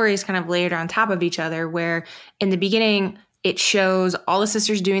two stories kind of layered on top of each other, where in the beginning it shows all the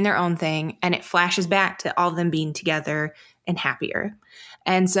sisters doing their own thing, and it flashes back to all of them being together and happier.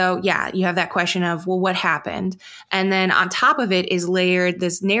 And so, you have that question of, well, what happened? And then on top of it is layered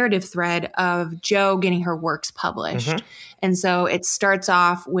this narrative thread of Jo getting her works published. And so it starts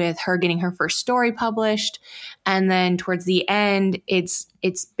off with her getting her first story published. And then towards the end, it's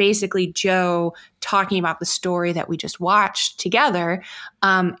basically Jo talking about the story that we just watched together,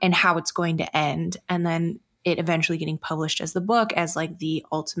 and how it's going to end. And then it eventually getting published as the book, as like the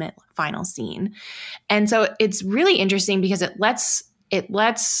ultimate final scene. And so it's really interesting because it lets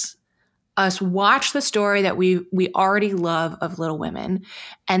us watch the story that we already love of Little Women.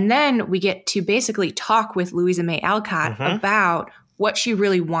 And then we get to basically talk with Louisa May Alcott about what she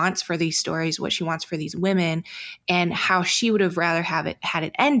really wants for these stories, what she wants for these women, and how she would have rather had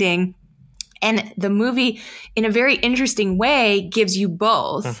it ending. And the movie, in a very interesting way, gives you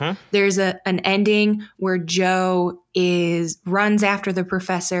both. There's an ending where Jo runs after the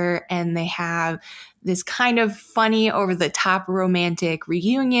professor, and they have this kind of funny, over-the-top romantic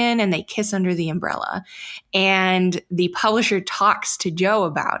reunion, and they kiss under the umbrella. And the publisher talks to Jo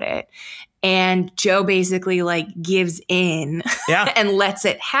about it. And Jo basically like gives in and lets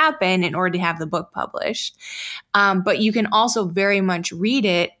it happen in order to have the book published. But you can also very much read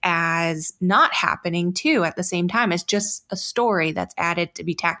it as not happening too at the same time. It's just a story that's added to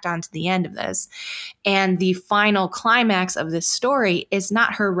be tacked on to the end of this. And the final climax of this story is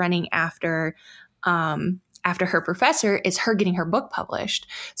not her running after after her professor is her getting her book published.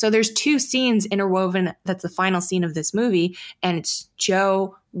 So there's 2 scenes interwoven. That's the final scene of this movie. And it's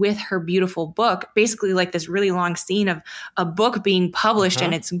Jo with her beautiful book, basically like this really long scene of a book being published,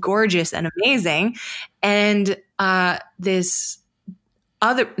 and it's gorgeous and amazing. And this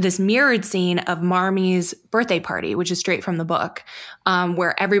mirrored scene of Marmee's birthday party, which is straight from the book,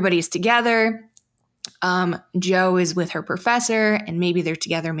 where everybody's together. Jo is with her professor, and maybe they're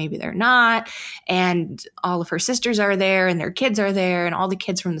together, maybe they're not. And all of her sisters are there, and their kids are there, and all the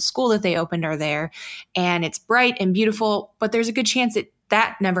kids from the school that they opened are there. And it's bright and beautiful, but there's a good chance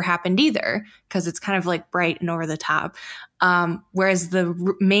that never happened either, because it's kind of like bright and over the top. Whereas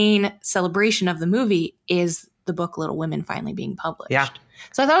the main celebration of the movie is the book Little Women finally being published. Yeah.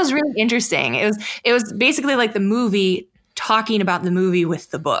 So I thought it was really interesting. It was basically like the movie talking about the movie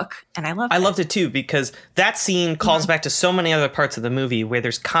with the book, and I loved it too, because that scene calls back to so many other parts of the movie where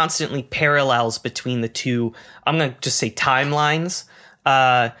there's constantly parallels between the 2, I'm going to just say timelines.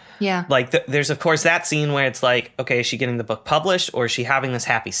 Like there's of course that scene where it's like, okay, is she getting the book published, or is she having this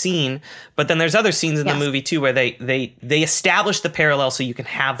happy scene? But then there's other scenes in the movie too where they establish the parallel so you can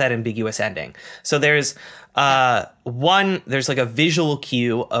have that ambiguous ending. So there's there's like a visual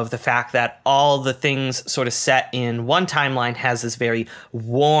cue of the fact that all the things sort of set in one timeline has this very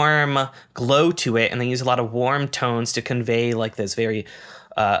warm glow to it, and they use a lot of warm tones to convey like this very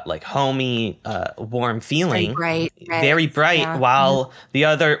like homey, warm feeling, very bright. Yeah. While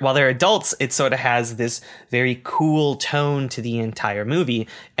they're adults, it sort of has this very cool tone to the entire movie,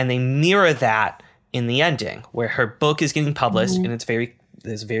 and they mirror that in the ending where her book is getting published, and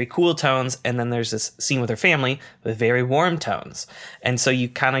there's very cool tones, and then there's this scene with her family with very warm tones, and so you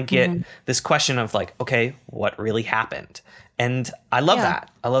kind of get this question of like, okay, what really happened? And I love that.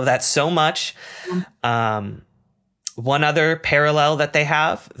 I love that so much. One other parallel that they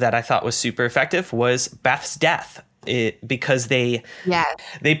have that I thought was super effective was Beth's death. Because they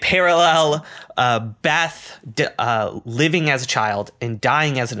parallel Beth living as a child and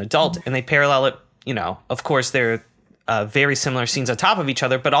dying as an adult, and they parallel it, of course they're very similar scenes on top of each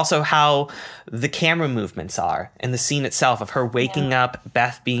other, but also how the camera movements are, and the scene itself of her waking up,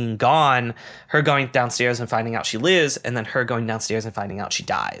 Beth being gone, her going downstairs and finding out she lives, and then her going downstairs and finding out she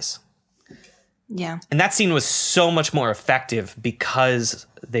dies. Yeah. And that scene was so much more effective because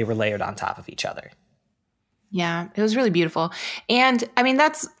they were layered on top of each other. Yeah, it was really beautiful. And I mean,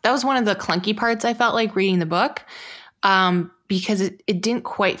 that was one of the clunky parts I felt like reading the book, because it didn't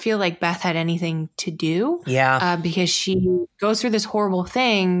quite feel like Beth had anything to do. Yeah. Because she goes through this horrible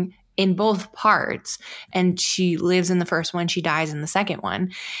thing in both parts, and she lives in the first one, she dies in the second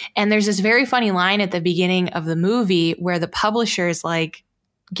one. And there's this very funny line at the beginning of the movie where the publisher is like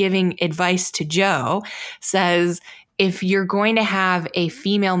giving advice to Jo, says, if you're going to have a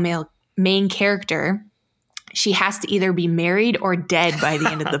male main character, she has to either be married or dead by the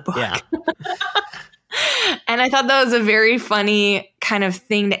end of the book. And I thought that was a very funny kind of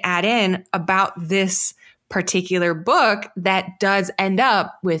thing to add in about this particular book that does end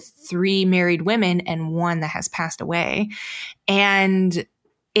up with 3 married women and 1 that has passed away. And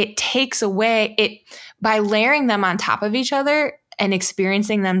it takes away by layering them on top of each other and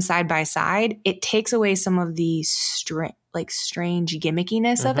experiencing them side by side, it takes away some of the strange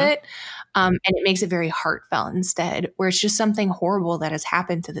gimmickiness of it. And it makes it very heartfelt instead, where it's just something horrible that has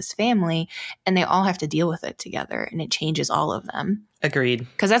happened to this family, and they all have to deal with it together, and it changes all of them. Agreed.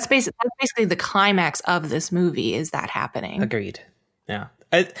 Because that's basically the climax of this movie, is that happening. Agreed. Yeah.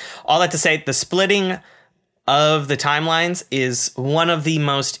 All that to say, the splitting of the timelines is one of the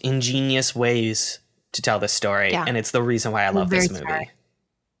most ingenious ways to tell this story, and it's the reason why I love this movie.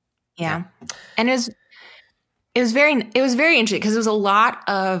 Yeah. And it was very interesting because it was a lot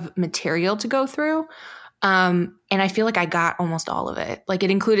of material to go through, and I feel like I got almost all of it. Like, it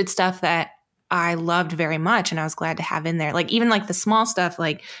included stuff that I loved very much, and I was glad to have in there. Like, even like the small stuff,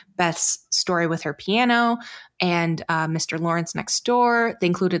 like Beth's story with her piano and Mr. Lawrence next door. They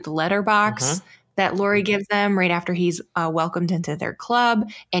included the letterbox that Laurie gives them right after he's welcomed into their club,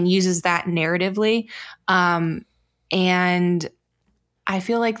 and uses that narratively. And I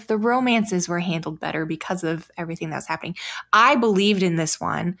feel like the romances were handled better because of everything that was happening. I believed in this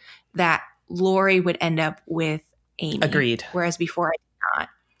one that Laurie would end up with Amy. Agreed. Whereas before I did not.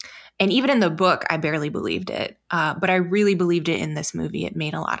 And even in the book, I barely believed it. But I really believed it in this movie. It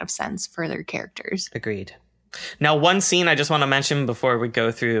made a lot of sense for their characters. Agreed. Now, one scene I just want to mention before we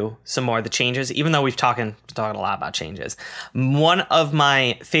go through some more of the changes, even though we've talking a lot about changes. One of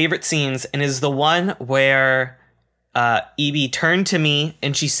my favorite scenes, and is the one where Evie turned to me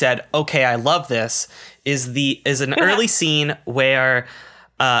and she said, "Okay, I love this," is an early scene where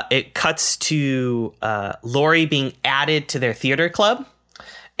it cuts to Laurie being added to their theater club.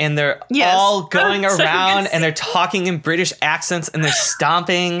 And they're all going around and they're talking in British accents and they're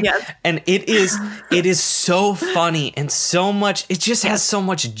stomping. Yes. And it is so funny and so much. It just has so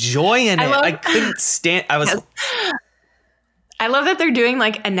much joy in it. I couldn't stand. I love that they're doing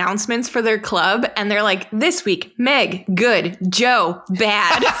like announcements for their club and they're like, this week, Meg, good. Joe,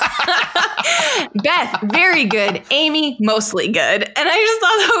 bad. Beth, very good. Amy, mostly good. And I just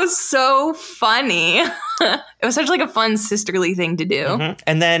thought that was so funny. It was such like a fun sisterly thing to do. Mm-hmm.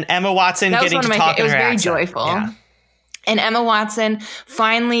 And then Emma Watson getting to talk in her accent. It was very joyful. Yeah. And Emma Watson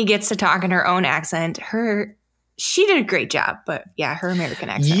finally gets to talk in her own accent. She did a great job, but yeah, her American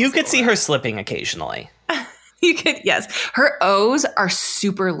accent. You could see her slipping occasionally. You could, yes. Her O's are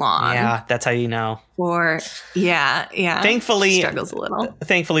super long. Yeah, that's how you know. Yeah. Thankfully, she struggles a little.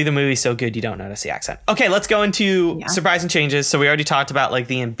 Thankfully, the movie's so good you don't notice the accent. Okay, let's go into surprising changes. So we already talked about like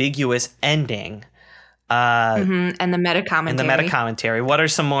the ambiguous ending, and the meta commentary. What are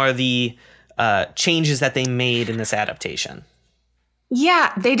some more of the changes that they made in this adaptation?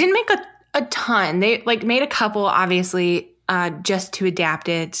 Yeah, they didn't make a ton. They like made a couple, obviously. Just to adapt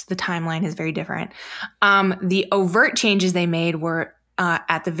it. The timeline is very different. The overt changes they made were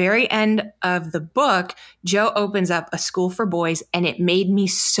at the very end of the book, Joe opens up a school for boys, and it made me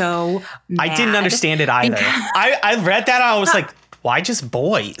so mad. I didn't understand it either. I read that, and I was like, why just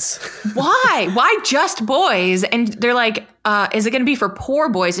boys? Why? Why just boys? And they're like, is it going to be for poor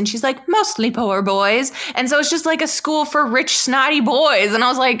boys? And she's like, mostly poor boys. And so it's just like a school for rich, snotty boys. And I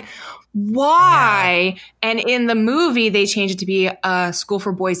was like, why? Yeah. And in the movie, they changed it to be a school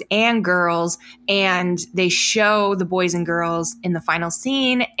for boys and girls, and they show the boys and girls in the final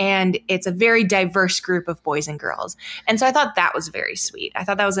scene, and it's a very diverse group of boys and girls. And so I thought that was very sweet. I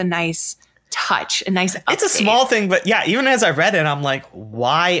thought that was a nice touch, a nice update. It's a small thing, but yeah, even as I read it, I'm like,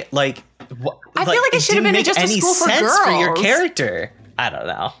 why? I feel like it should have been just a school for girls. For your character. I don't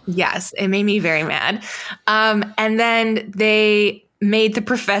know. Yes, it made me very mad. And then they made the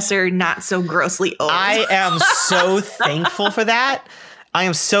professor not so grossly old. I am so thankful for that. I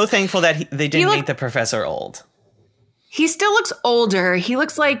am so thankful that they didn't make the professor old. He still looks older. He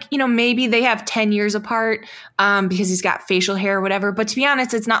looks like, maybe they have 10 years apart because he's got facial hair or whatever. But to be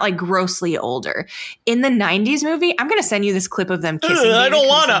honest, it's not like grossly older. In the 90s movie, I'm going to send you this clip of them kissing. I don't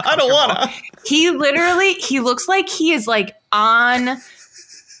want to. He looks like he is like on...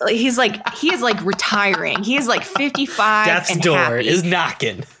 he is like retiring. He is like 55 Death's and door happy. Is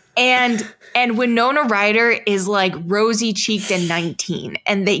knocking. And Winona Ryder is like rosy cheeked and 19,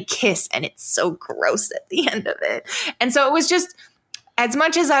 and they kiss, and it's so gross at the end of it. And so it was just, as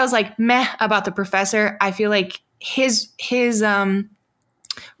much as I was like meh about the professor, I feel like his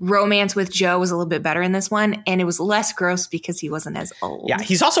romance with Joe was a little bit better in this one, and it was less gross because he wasn't as old. Yeah,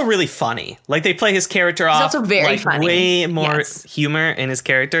 he's also really funny. Like, they play his character off. He's also very funny. Way more humor in his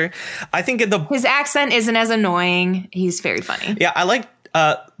character. I think his accent isn't as annoying. He's very funny. Yeah, I like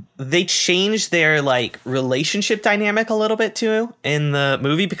they changed their like relationship dynamic a little bit too in the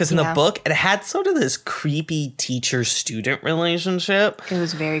movie, because in the book it had sort of this creepy teacher-student relationship. It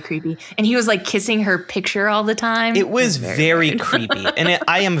was very creepy, and he was like kissing her picture all the time. It was very creepy, and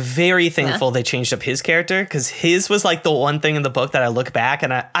I am very thankful they changed up his character, because his was like the one thing in the book that I look back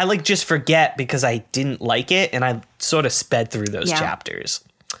and I like just forget because I didn't like it, and I sort of sped through those chapters.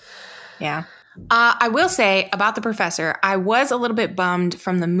 Yeah. I will say about the professor, I was a little bit bummed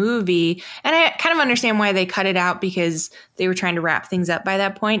from the movie, and I kind of understand why they cut it out, because they were trying to wrap things up by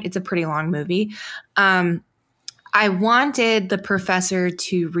that point. It's a pretty long movie. I wanted the professor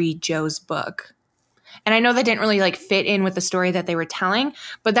to read Joe's book. And I know that didn't really like fit in with the story that they were telling,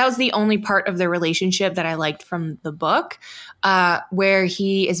 but that was the only part of their relationship that I liked from the book, where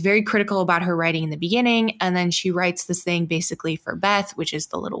he is very critical about her writing in the beginning. And then she writes this thing basically for Beth, which is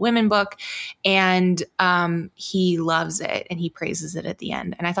the Little Women book. And he loves it and he praises it at the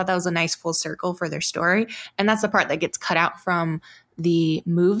end. And I thought that was a nice full circle for their story. And that's the part that gets cut out from the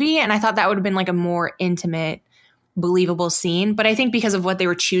movie. And I thought that would have been like a more intimate, believable scene, but I think because of what they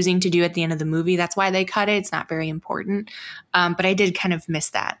were choosing to do at the end of the movie, that's why they cut it. It's not very important, but I did kind of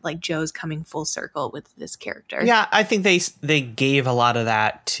miss that, like Joe's coming full circle with this character. Yeah, I think they gave a lot of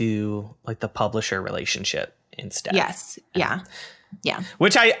that to like the publisher relationship instead. Yes, yeah.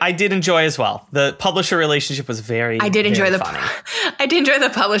 Which I did enjoy as well. The publisher relationship was very funny. I did enjoy the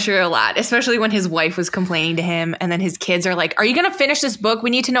publisher a lot, especially when his wife was complaining to him, and then his kids are like, "Are you going to finish this book? We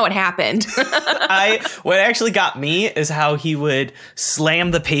need to know what happened." What actually got me is how he would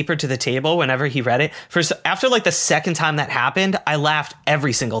slam the paper to the table whenever he read it. After like the second time that happened, I laughed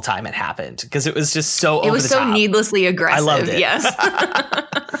every single time it happened because it was just so over the top. It was so needlessly aggressive. I loved it. Yes.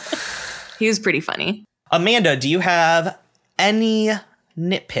 He was pretty funny. Amanda, do you have any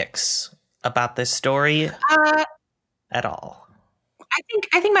nitpicks about this story at all?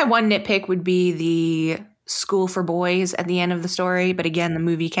 I think my one nitpick would be the school for boys at the end of the story. But again, the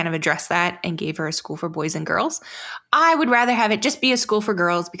movie kind of addressed that and gave her a school for boys and girls. I would rather have it just be a school for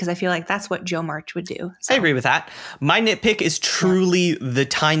girls because I feel like that's what Jo March would do. So. I agree with that. My nitpick is truly the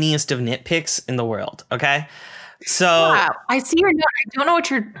tiniest of nitpicks in the world. Okay. So wow, I see your note. I don't know what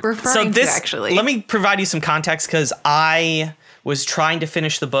you're referring to, actually. Let me provide you some context because I was trying to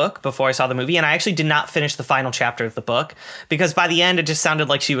finish the book before I saw the movie, and I actually did not finish the final chapter of the book because by the end it just sounded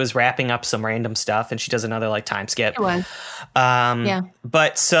like she was wrapping up some random stuff and she does another like time skip. It was. Yeah.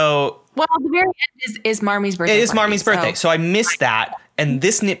 But so well, the very end is Marmee's birthday. It is Marmee's birthday. So I missed that. And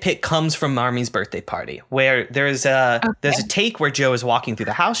this nitpick comes from Marmee's birthday party, where there's a take where Jo is walking through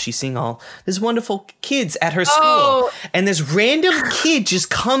the house. She's seeing all these wonderful kids at her school. And this random kid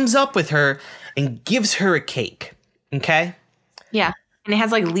just comes up with her and gives her a cake. Okay? Yeah. And it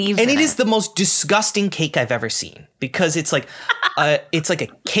has like leaves and in it. Is the most disgusting cake I've ever seen because it's like a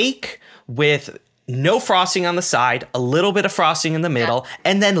cake with no frosting on the side, a little bit of frosting in the middle,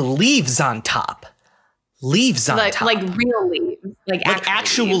 and then leaves on top. Leaves on top. Like real leaves. Like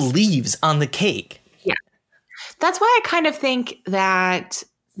actual leaves on the cake. Yeah. That's why I kind of think that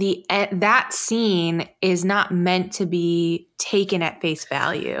that scene is not meant to be taken at face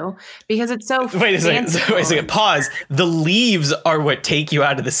value because it's so Wait a second. Pause. The leaves are what take you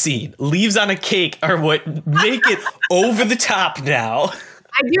out of the scene. Leaves on a cake are what make it over the top now.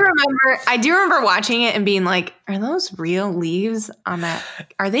 I do remember watching it and being like, are those real leaves on that?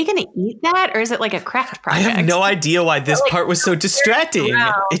 Are they going to eat that? Or is it like a craft project? I have no idea why this part was so distracting.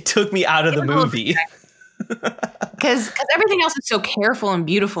 It took me out of the movie. Because everything else is so careful and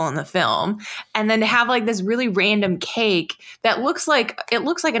beautiful in the film. And then to have like this really random cake that looks like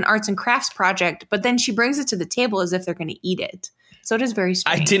an arts and crafts project, but then she brings it to the table as if they're going to eat it. So it is very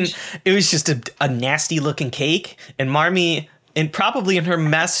strange. It was just a nasty looking cake. And Marmee... And probably in her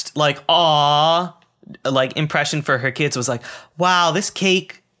messed, like, aw, like, impression for her kids was like, wow, this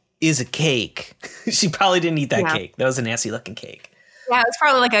cake is a cake. She probably didn't eat that cake. That was a nasty looking cake. Yeah, it's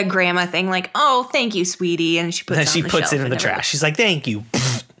probably like a grandma thing, like, oh, thank you, sweetie. And she puts it in the trash. She's like, thank you.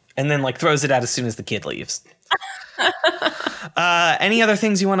 And then, like, throws it out as soon as the kid leaves. Any other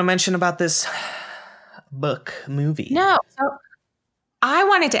things you want to mention about this movie? No. So I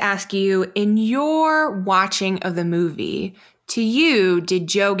wanted to ask you, in your watching of the movie, to you, did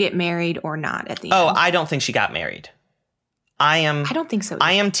Jo get married or not at the end? Oh, I don't think she got married. I don't think so either.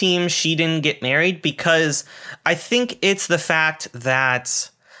 I am team she didn't get married because I think it's the fact that,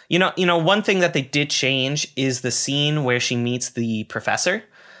 you know, one thing that they did change is the scene where she meets the professor.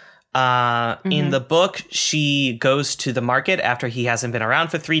 In the book, she goes to the market after he hasn't been around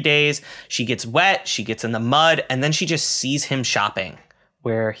for 3 days. She gets wet, she gets in the mud, and then she just sees him shopping,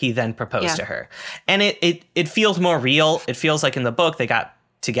 where he then proposed to her. And it feels more real. It feels like in the book they got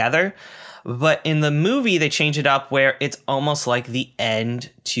together. But in the movie, they change it up where it's almost like the end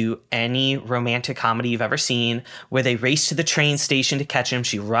to any romantic comedy you've ever seen, where they race to the train station to catch him.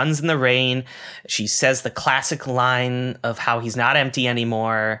 She runs in the rain. She says the classic line of how he's not empty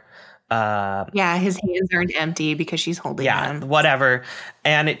anymore. His hands aren't empty because she's holding them. Whatever.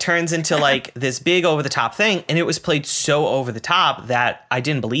 And it turns into like this big over the top thing. And it was played so over the top that I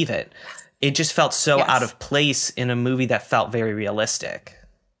didn't believe it. It just felt so out of place in a movie that felt very realistic.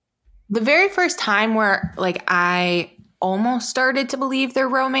 The very first time where like I almost started to believe their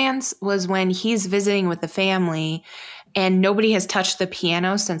romance was when he's visiting with the family and nobody has touched the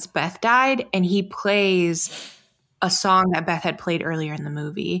piano since Beth died. And he plays a song that Beth had played earlier in the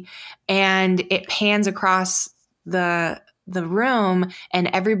movie, and it pans across the room and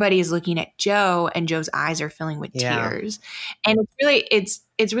everybody is looking at Jo, and Jo's eyes are filling with tears. And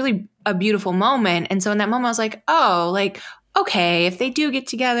it's really a beautiful moment. And so in that moment I was like, oh, like, okay, if they do get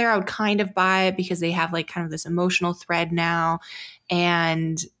together, I would kind of buy it because they have like kind of this emotional thread now.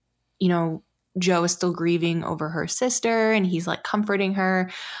 And, you know, Jo is still grieving over her sister and he's like comforting her.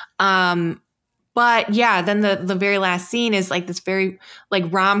 But yeah, then the very last scene is like this very like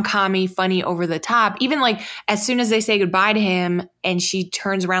rom-com-y, funny, over the top. Even like as soon as they say goodbye to him and she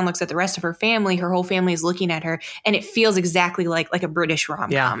turns around, looks at the rest of her family, her whole family is looking at her, and it feels exactly like a British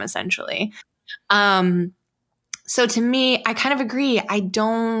rom-com essentially. So to me, I kind of agree.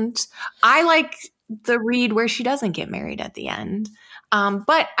 I like the read where she doesn't get married at the end.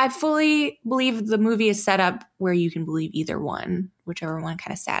 But I fully believe the movie is set up where you can believe either one, whichever one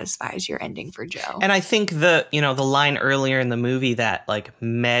kind of satisfies your ending for Jo. And I think the line earlier in the movie that like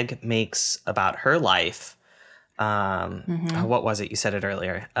Meg makes about her life, what was it? You said it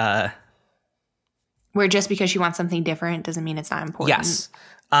earlier. Where just because she wants something different doesn't mean it's not important. Yes.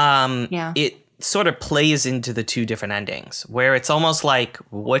 It sort of plays into the two different endings where it's almost like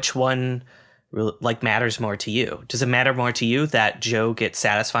which one like matters more to you. Does it matter more to you that Jo gets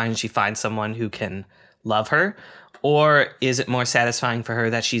satisfied and she finds someone who can love her? Or is it more satisfying for her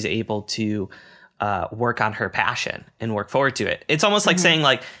that she's able to work on her passion and work forward to it? It's almost like saying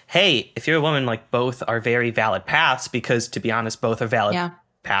like, hey, if you're a woman, like both are very valid paths, because to be honest, both are valid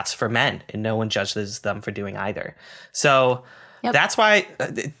paths for men and no one judges them for doing either. So that's why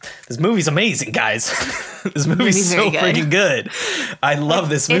this movie's amazing, guys. This movie's so freaking good. I love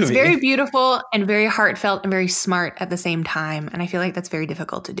this movie. It's very beautiful and very heartfelt and very smart at the same time. And I feel like that's very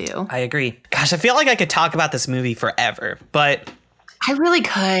difficult to do. I agree. Gosh, I feel like I could talk about this movie forever, but I really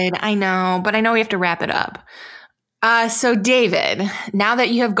could. I know, but I know we have to wrap it up. So David, now that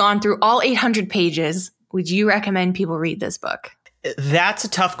you have gone through all 800 pages, would you recommend people read this book? That's a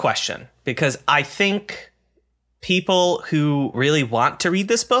tough question because I think people who really want to read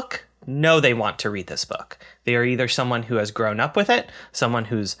this book know they want to read this book. They are either someone who has grown up with it, someone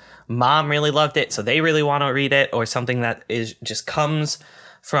whose mom really loved it, so they really want to read it, or something that is just comes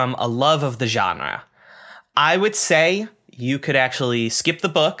from a love of the genre. I would say you could actually skip the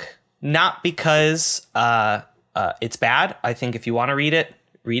book, not because it's bad. I think if you want to read it,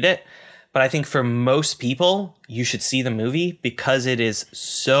 read it. But I think for most people, you should see the movie because it is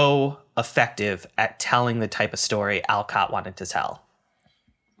so effective at telling the type of story Alcott wanted to tell.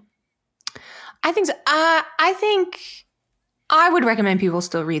 I think so. I think I would recommend people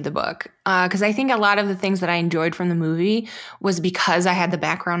still read the book because I think a lot of the things that I enjoyed from the movie was because I had the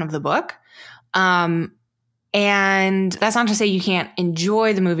background of the book. And that's not to say you can't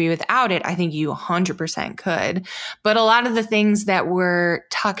enjoy the movie without it. I think you 100% could. But a lot of the things that were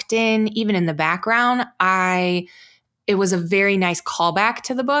tucked in, even in the background, it was a very nice callback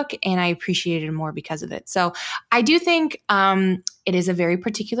to the book, and I appreciated it more because of it. So I do think it is a very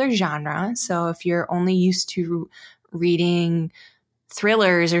particular genre. So if you're only used to reading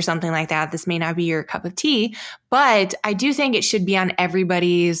thrillers or something like that, this may not be your cup of tea. But I do think it should be on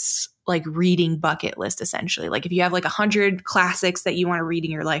everybody's like reading bucket list, essentially. Like if you have like 100 classics that you want to read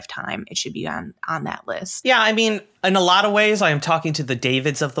in your lifetime, it should be on that list. Yeah, I mean, in a lot of ways, I am talking to the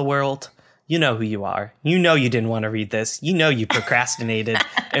Davids of the world. You know who you are. You know you didn't want to read this. You know you procrastinated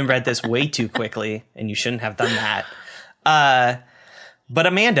and read this way too quickly, and you shouldn't have done that. But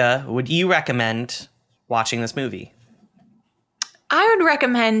Amanda, would you recommend watching this movie? I would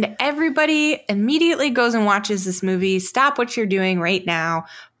recommend everybody immediately goes and watches this movie. Stop what you're doing right now.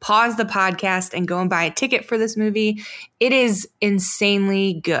 Pause the podcast and go and buy a ticket for this movie. It is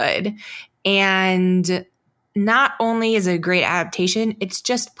insanely good. And not only is it a great adaptation, it's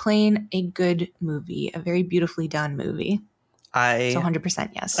just plain a good movie, a very beautifully done movie. So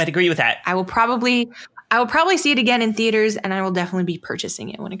 100% yes. I'd agree with that. I will probably see it again in theaters, and I will definitely be purchasing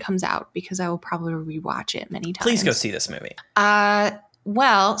it when it comes out because I will probably rewatch it many times. Please go see this movie.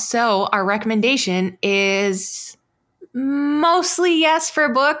 Well, so our recommendation is mostly yes for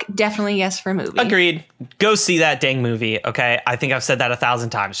book, definitely yes for movie. Agreed. Go see that dang movie, okay? I think I've said that 1,000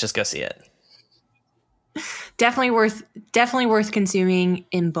 times. Just go see it. Definitely worth consuming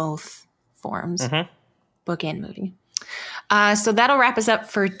in both forms, book and movie. So that'll wrap us up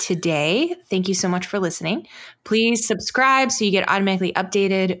for today. Thank you so much for listening. Please subscribe so you get automatically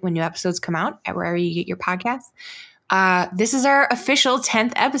updated when new episodes come out at wherever you get your podcasts. This is our official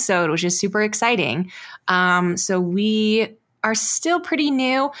 10th episode, which is super exciting. So we are still pretty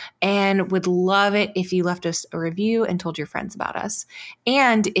new and would love it if you left us a review and told your friends about us.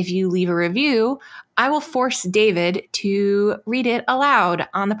 And if you leave a review, I will force David to read it aloud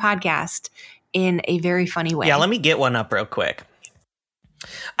on the podcast in a very funny way. Yeah, let me get one up real quick.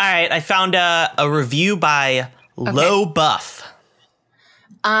 All right, I found a review by Low Buff.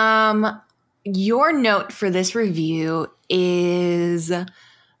 Your note for this review is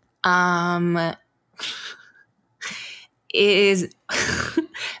Meryl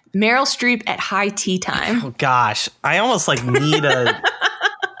Streep at high tea time. Oh gosh, I almost like need a.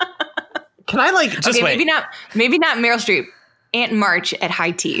 Can I like just wait? Maybe not Meryl Streep. Aunt March at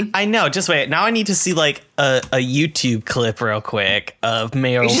high tea. I know. Just wait. Now I need to see like a YouTube clip real quick of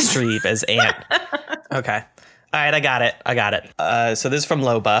Meryl Streep as Aunt. Okay. All right. I got it. So this is from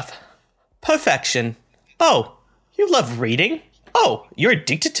Low Buff. Perfection. Oh, you love reading? Oh, you're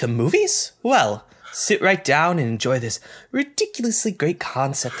addicted to movies? Well, sit right down and enjoy this ridiculously great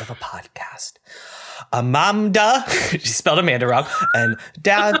concept of a podcast. Amanda, she spelled Amanda wrong, and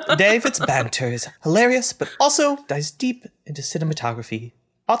David's banter is hilarious, but also dives deep into cinematography,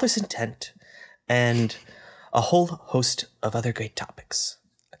 author's intent, and a whole host of other great topics.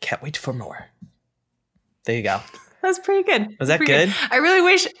 I can't wait for more. There you go. That's pretty good. Was that good? I really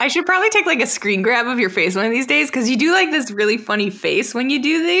wish I should probably take like a screen grab of your face one of these days, because you do like this really funny face when you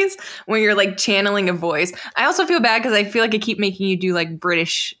do these, when you're like channeling a voice. I also feel bad because I feel like I keep making you do like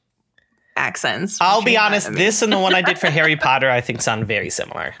British accents. I'll be honest, this and the one I did for Harry Potter, I think sound very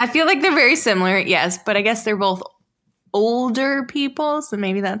similar. I feel like they're very similar, yes, but I guess they're both older people, so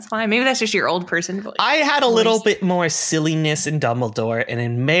maybe that's fine. Maybe that's just your old person voice. I had a little bit more silliness in Dumbledore, and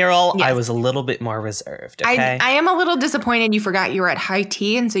in Meryl, yes. I was a little bit more reserved. Okay? I am a little disappointed you forgot you were at high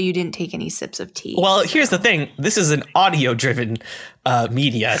tea, and so you didn't take any sips of tea. Well, here's the thing. This is an audio-driven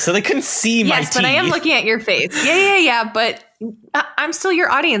media, so they couldn't see my tea. Yes, but I am looking at your face. Yeah, but I'm still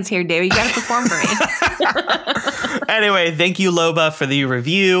your audience here, David. You got to perform for me. Anyway, thank you, Loba, for the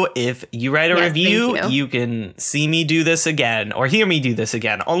review. If you write a review, you can see me do this again or hear me do this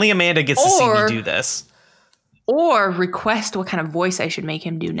again. Only Amanda gets to see me do this. Or request what kind of voice I should make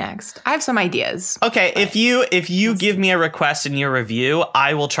him do next. I have some ideas. Okay, if you give me a request in your review,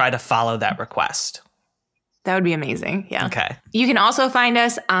 I will try to follow that request. That would be amazing. Yeah. Okay. You can also find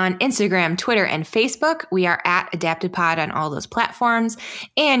us on Instagram, Twitter, and Facebook. We are at AdaptedPod on all those platforms.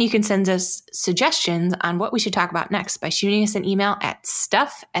 And you can send us suggestions on what we should talk about next by shooting us an email at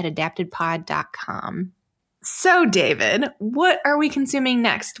stuff@adaptedpod.com. So, David, what are we consuming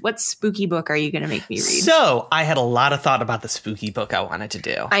next? What spooky book are you going to make me read? So, I had a lot of thought about the spooky book I wanted to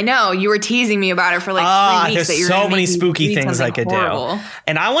do. I know. You were teasing me about it for like 3 weeks. There's so many spooky things I could do.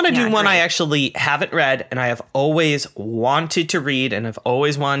 And I want to do one I actually haven't read, and I have always wanted to read, and I've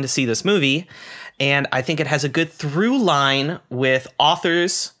always wanted to see this movie. And I think it has a good through line with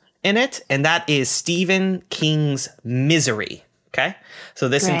authors in it, and that is Stephen King's Misery. Okay, so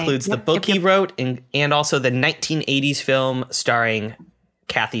this includes the book he wrote and also the 1980s film starring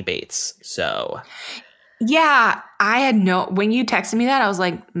Kathy Bates. So, yeah, when you texted me that, I was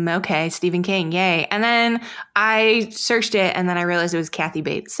like, okay, Stephen King, yay. And then I searched it and then I realized it was Kathy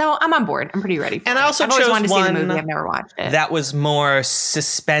Bates. So I'm on board. I'm pretty ready for it. And I also chose wanted to one see the movie. I've never watched it. That was more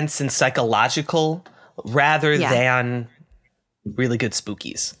suspense and psychological rather than really good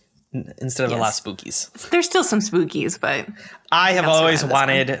spookies. Instead of a lot of spookies. There's still some spookies, but I have always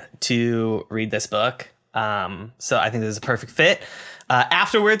wanted to read this book. So I think this is a perfect fit.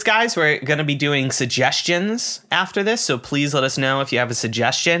 Afterwards, guys, we're going to be doing suggestions after this. So please let us know if you have a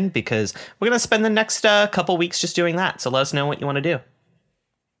suggestion, because we're going to spend the next couple weeks just doing that. So let us know what you want to do.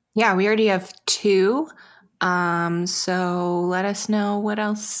 Yeah, we already have 2. So let us know what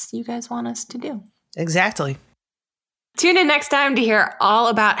else you guys want us to do. Exactly. Tune in next time to hear all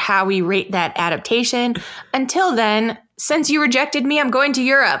about how we rate that adaptation. Until then, since you rejected me, I'm going to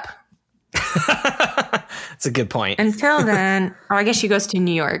Europe. That's a good point. Until then, I guess she goes to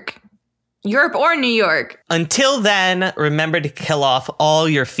New York. Europe or New York. Until then, remember to kill off all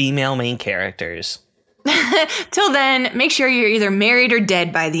your female main characters. Till then, make sure you're either married or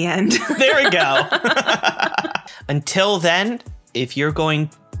dead by the end. There we go. Until then, if you're going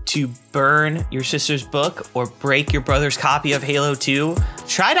to burn your sister's book or break your brother's copy of Halo 2,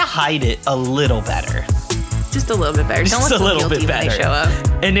 try to hide it a little better. Just a little bit better. Just a little bit better. Show up.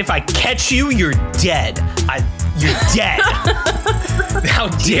 And if I catch you, you're dead. You're dead. How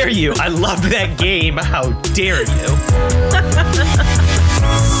dare you? I loved that game. How dare you?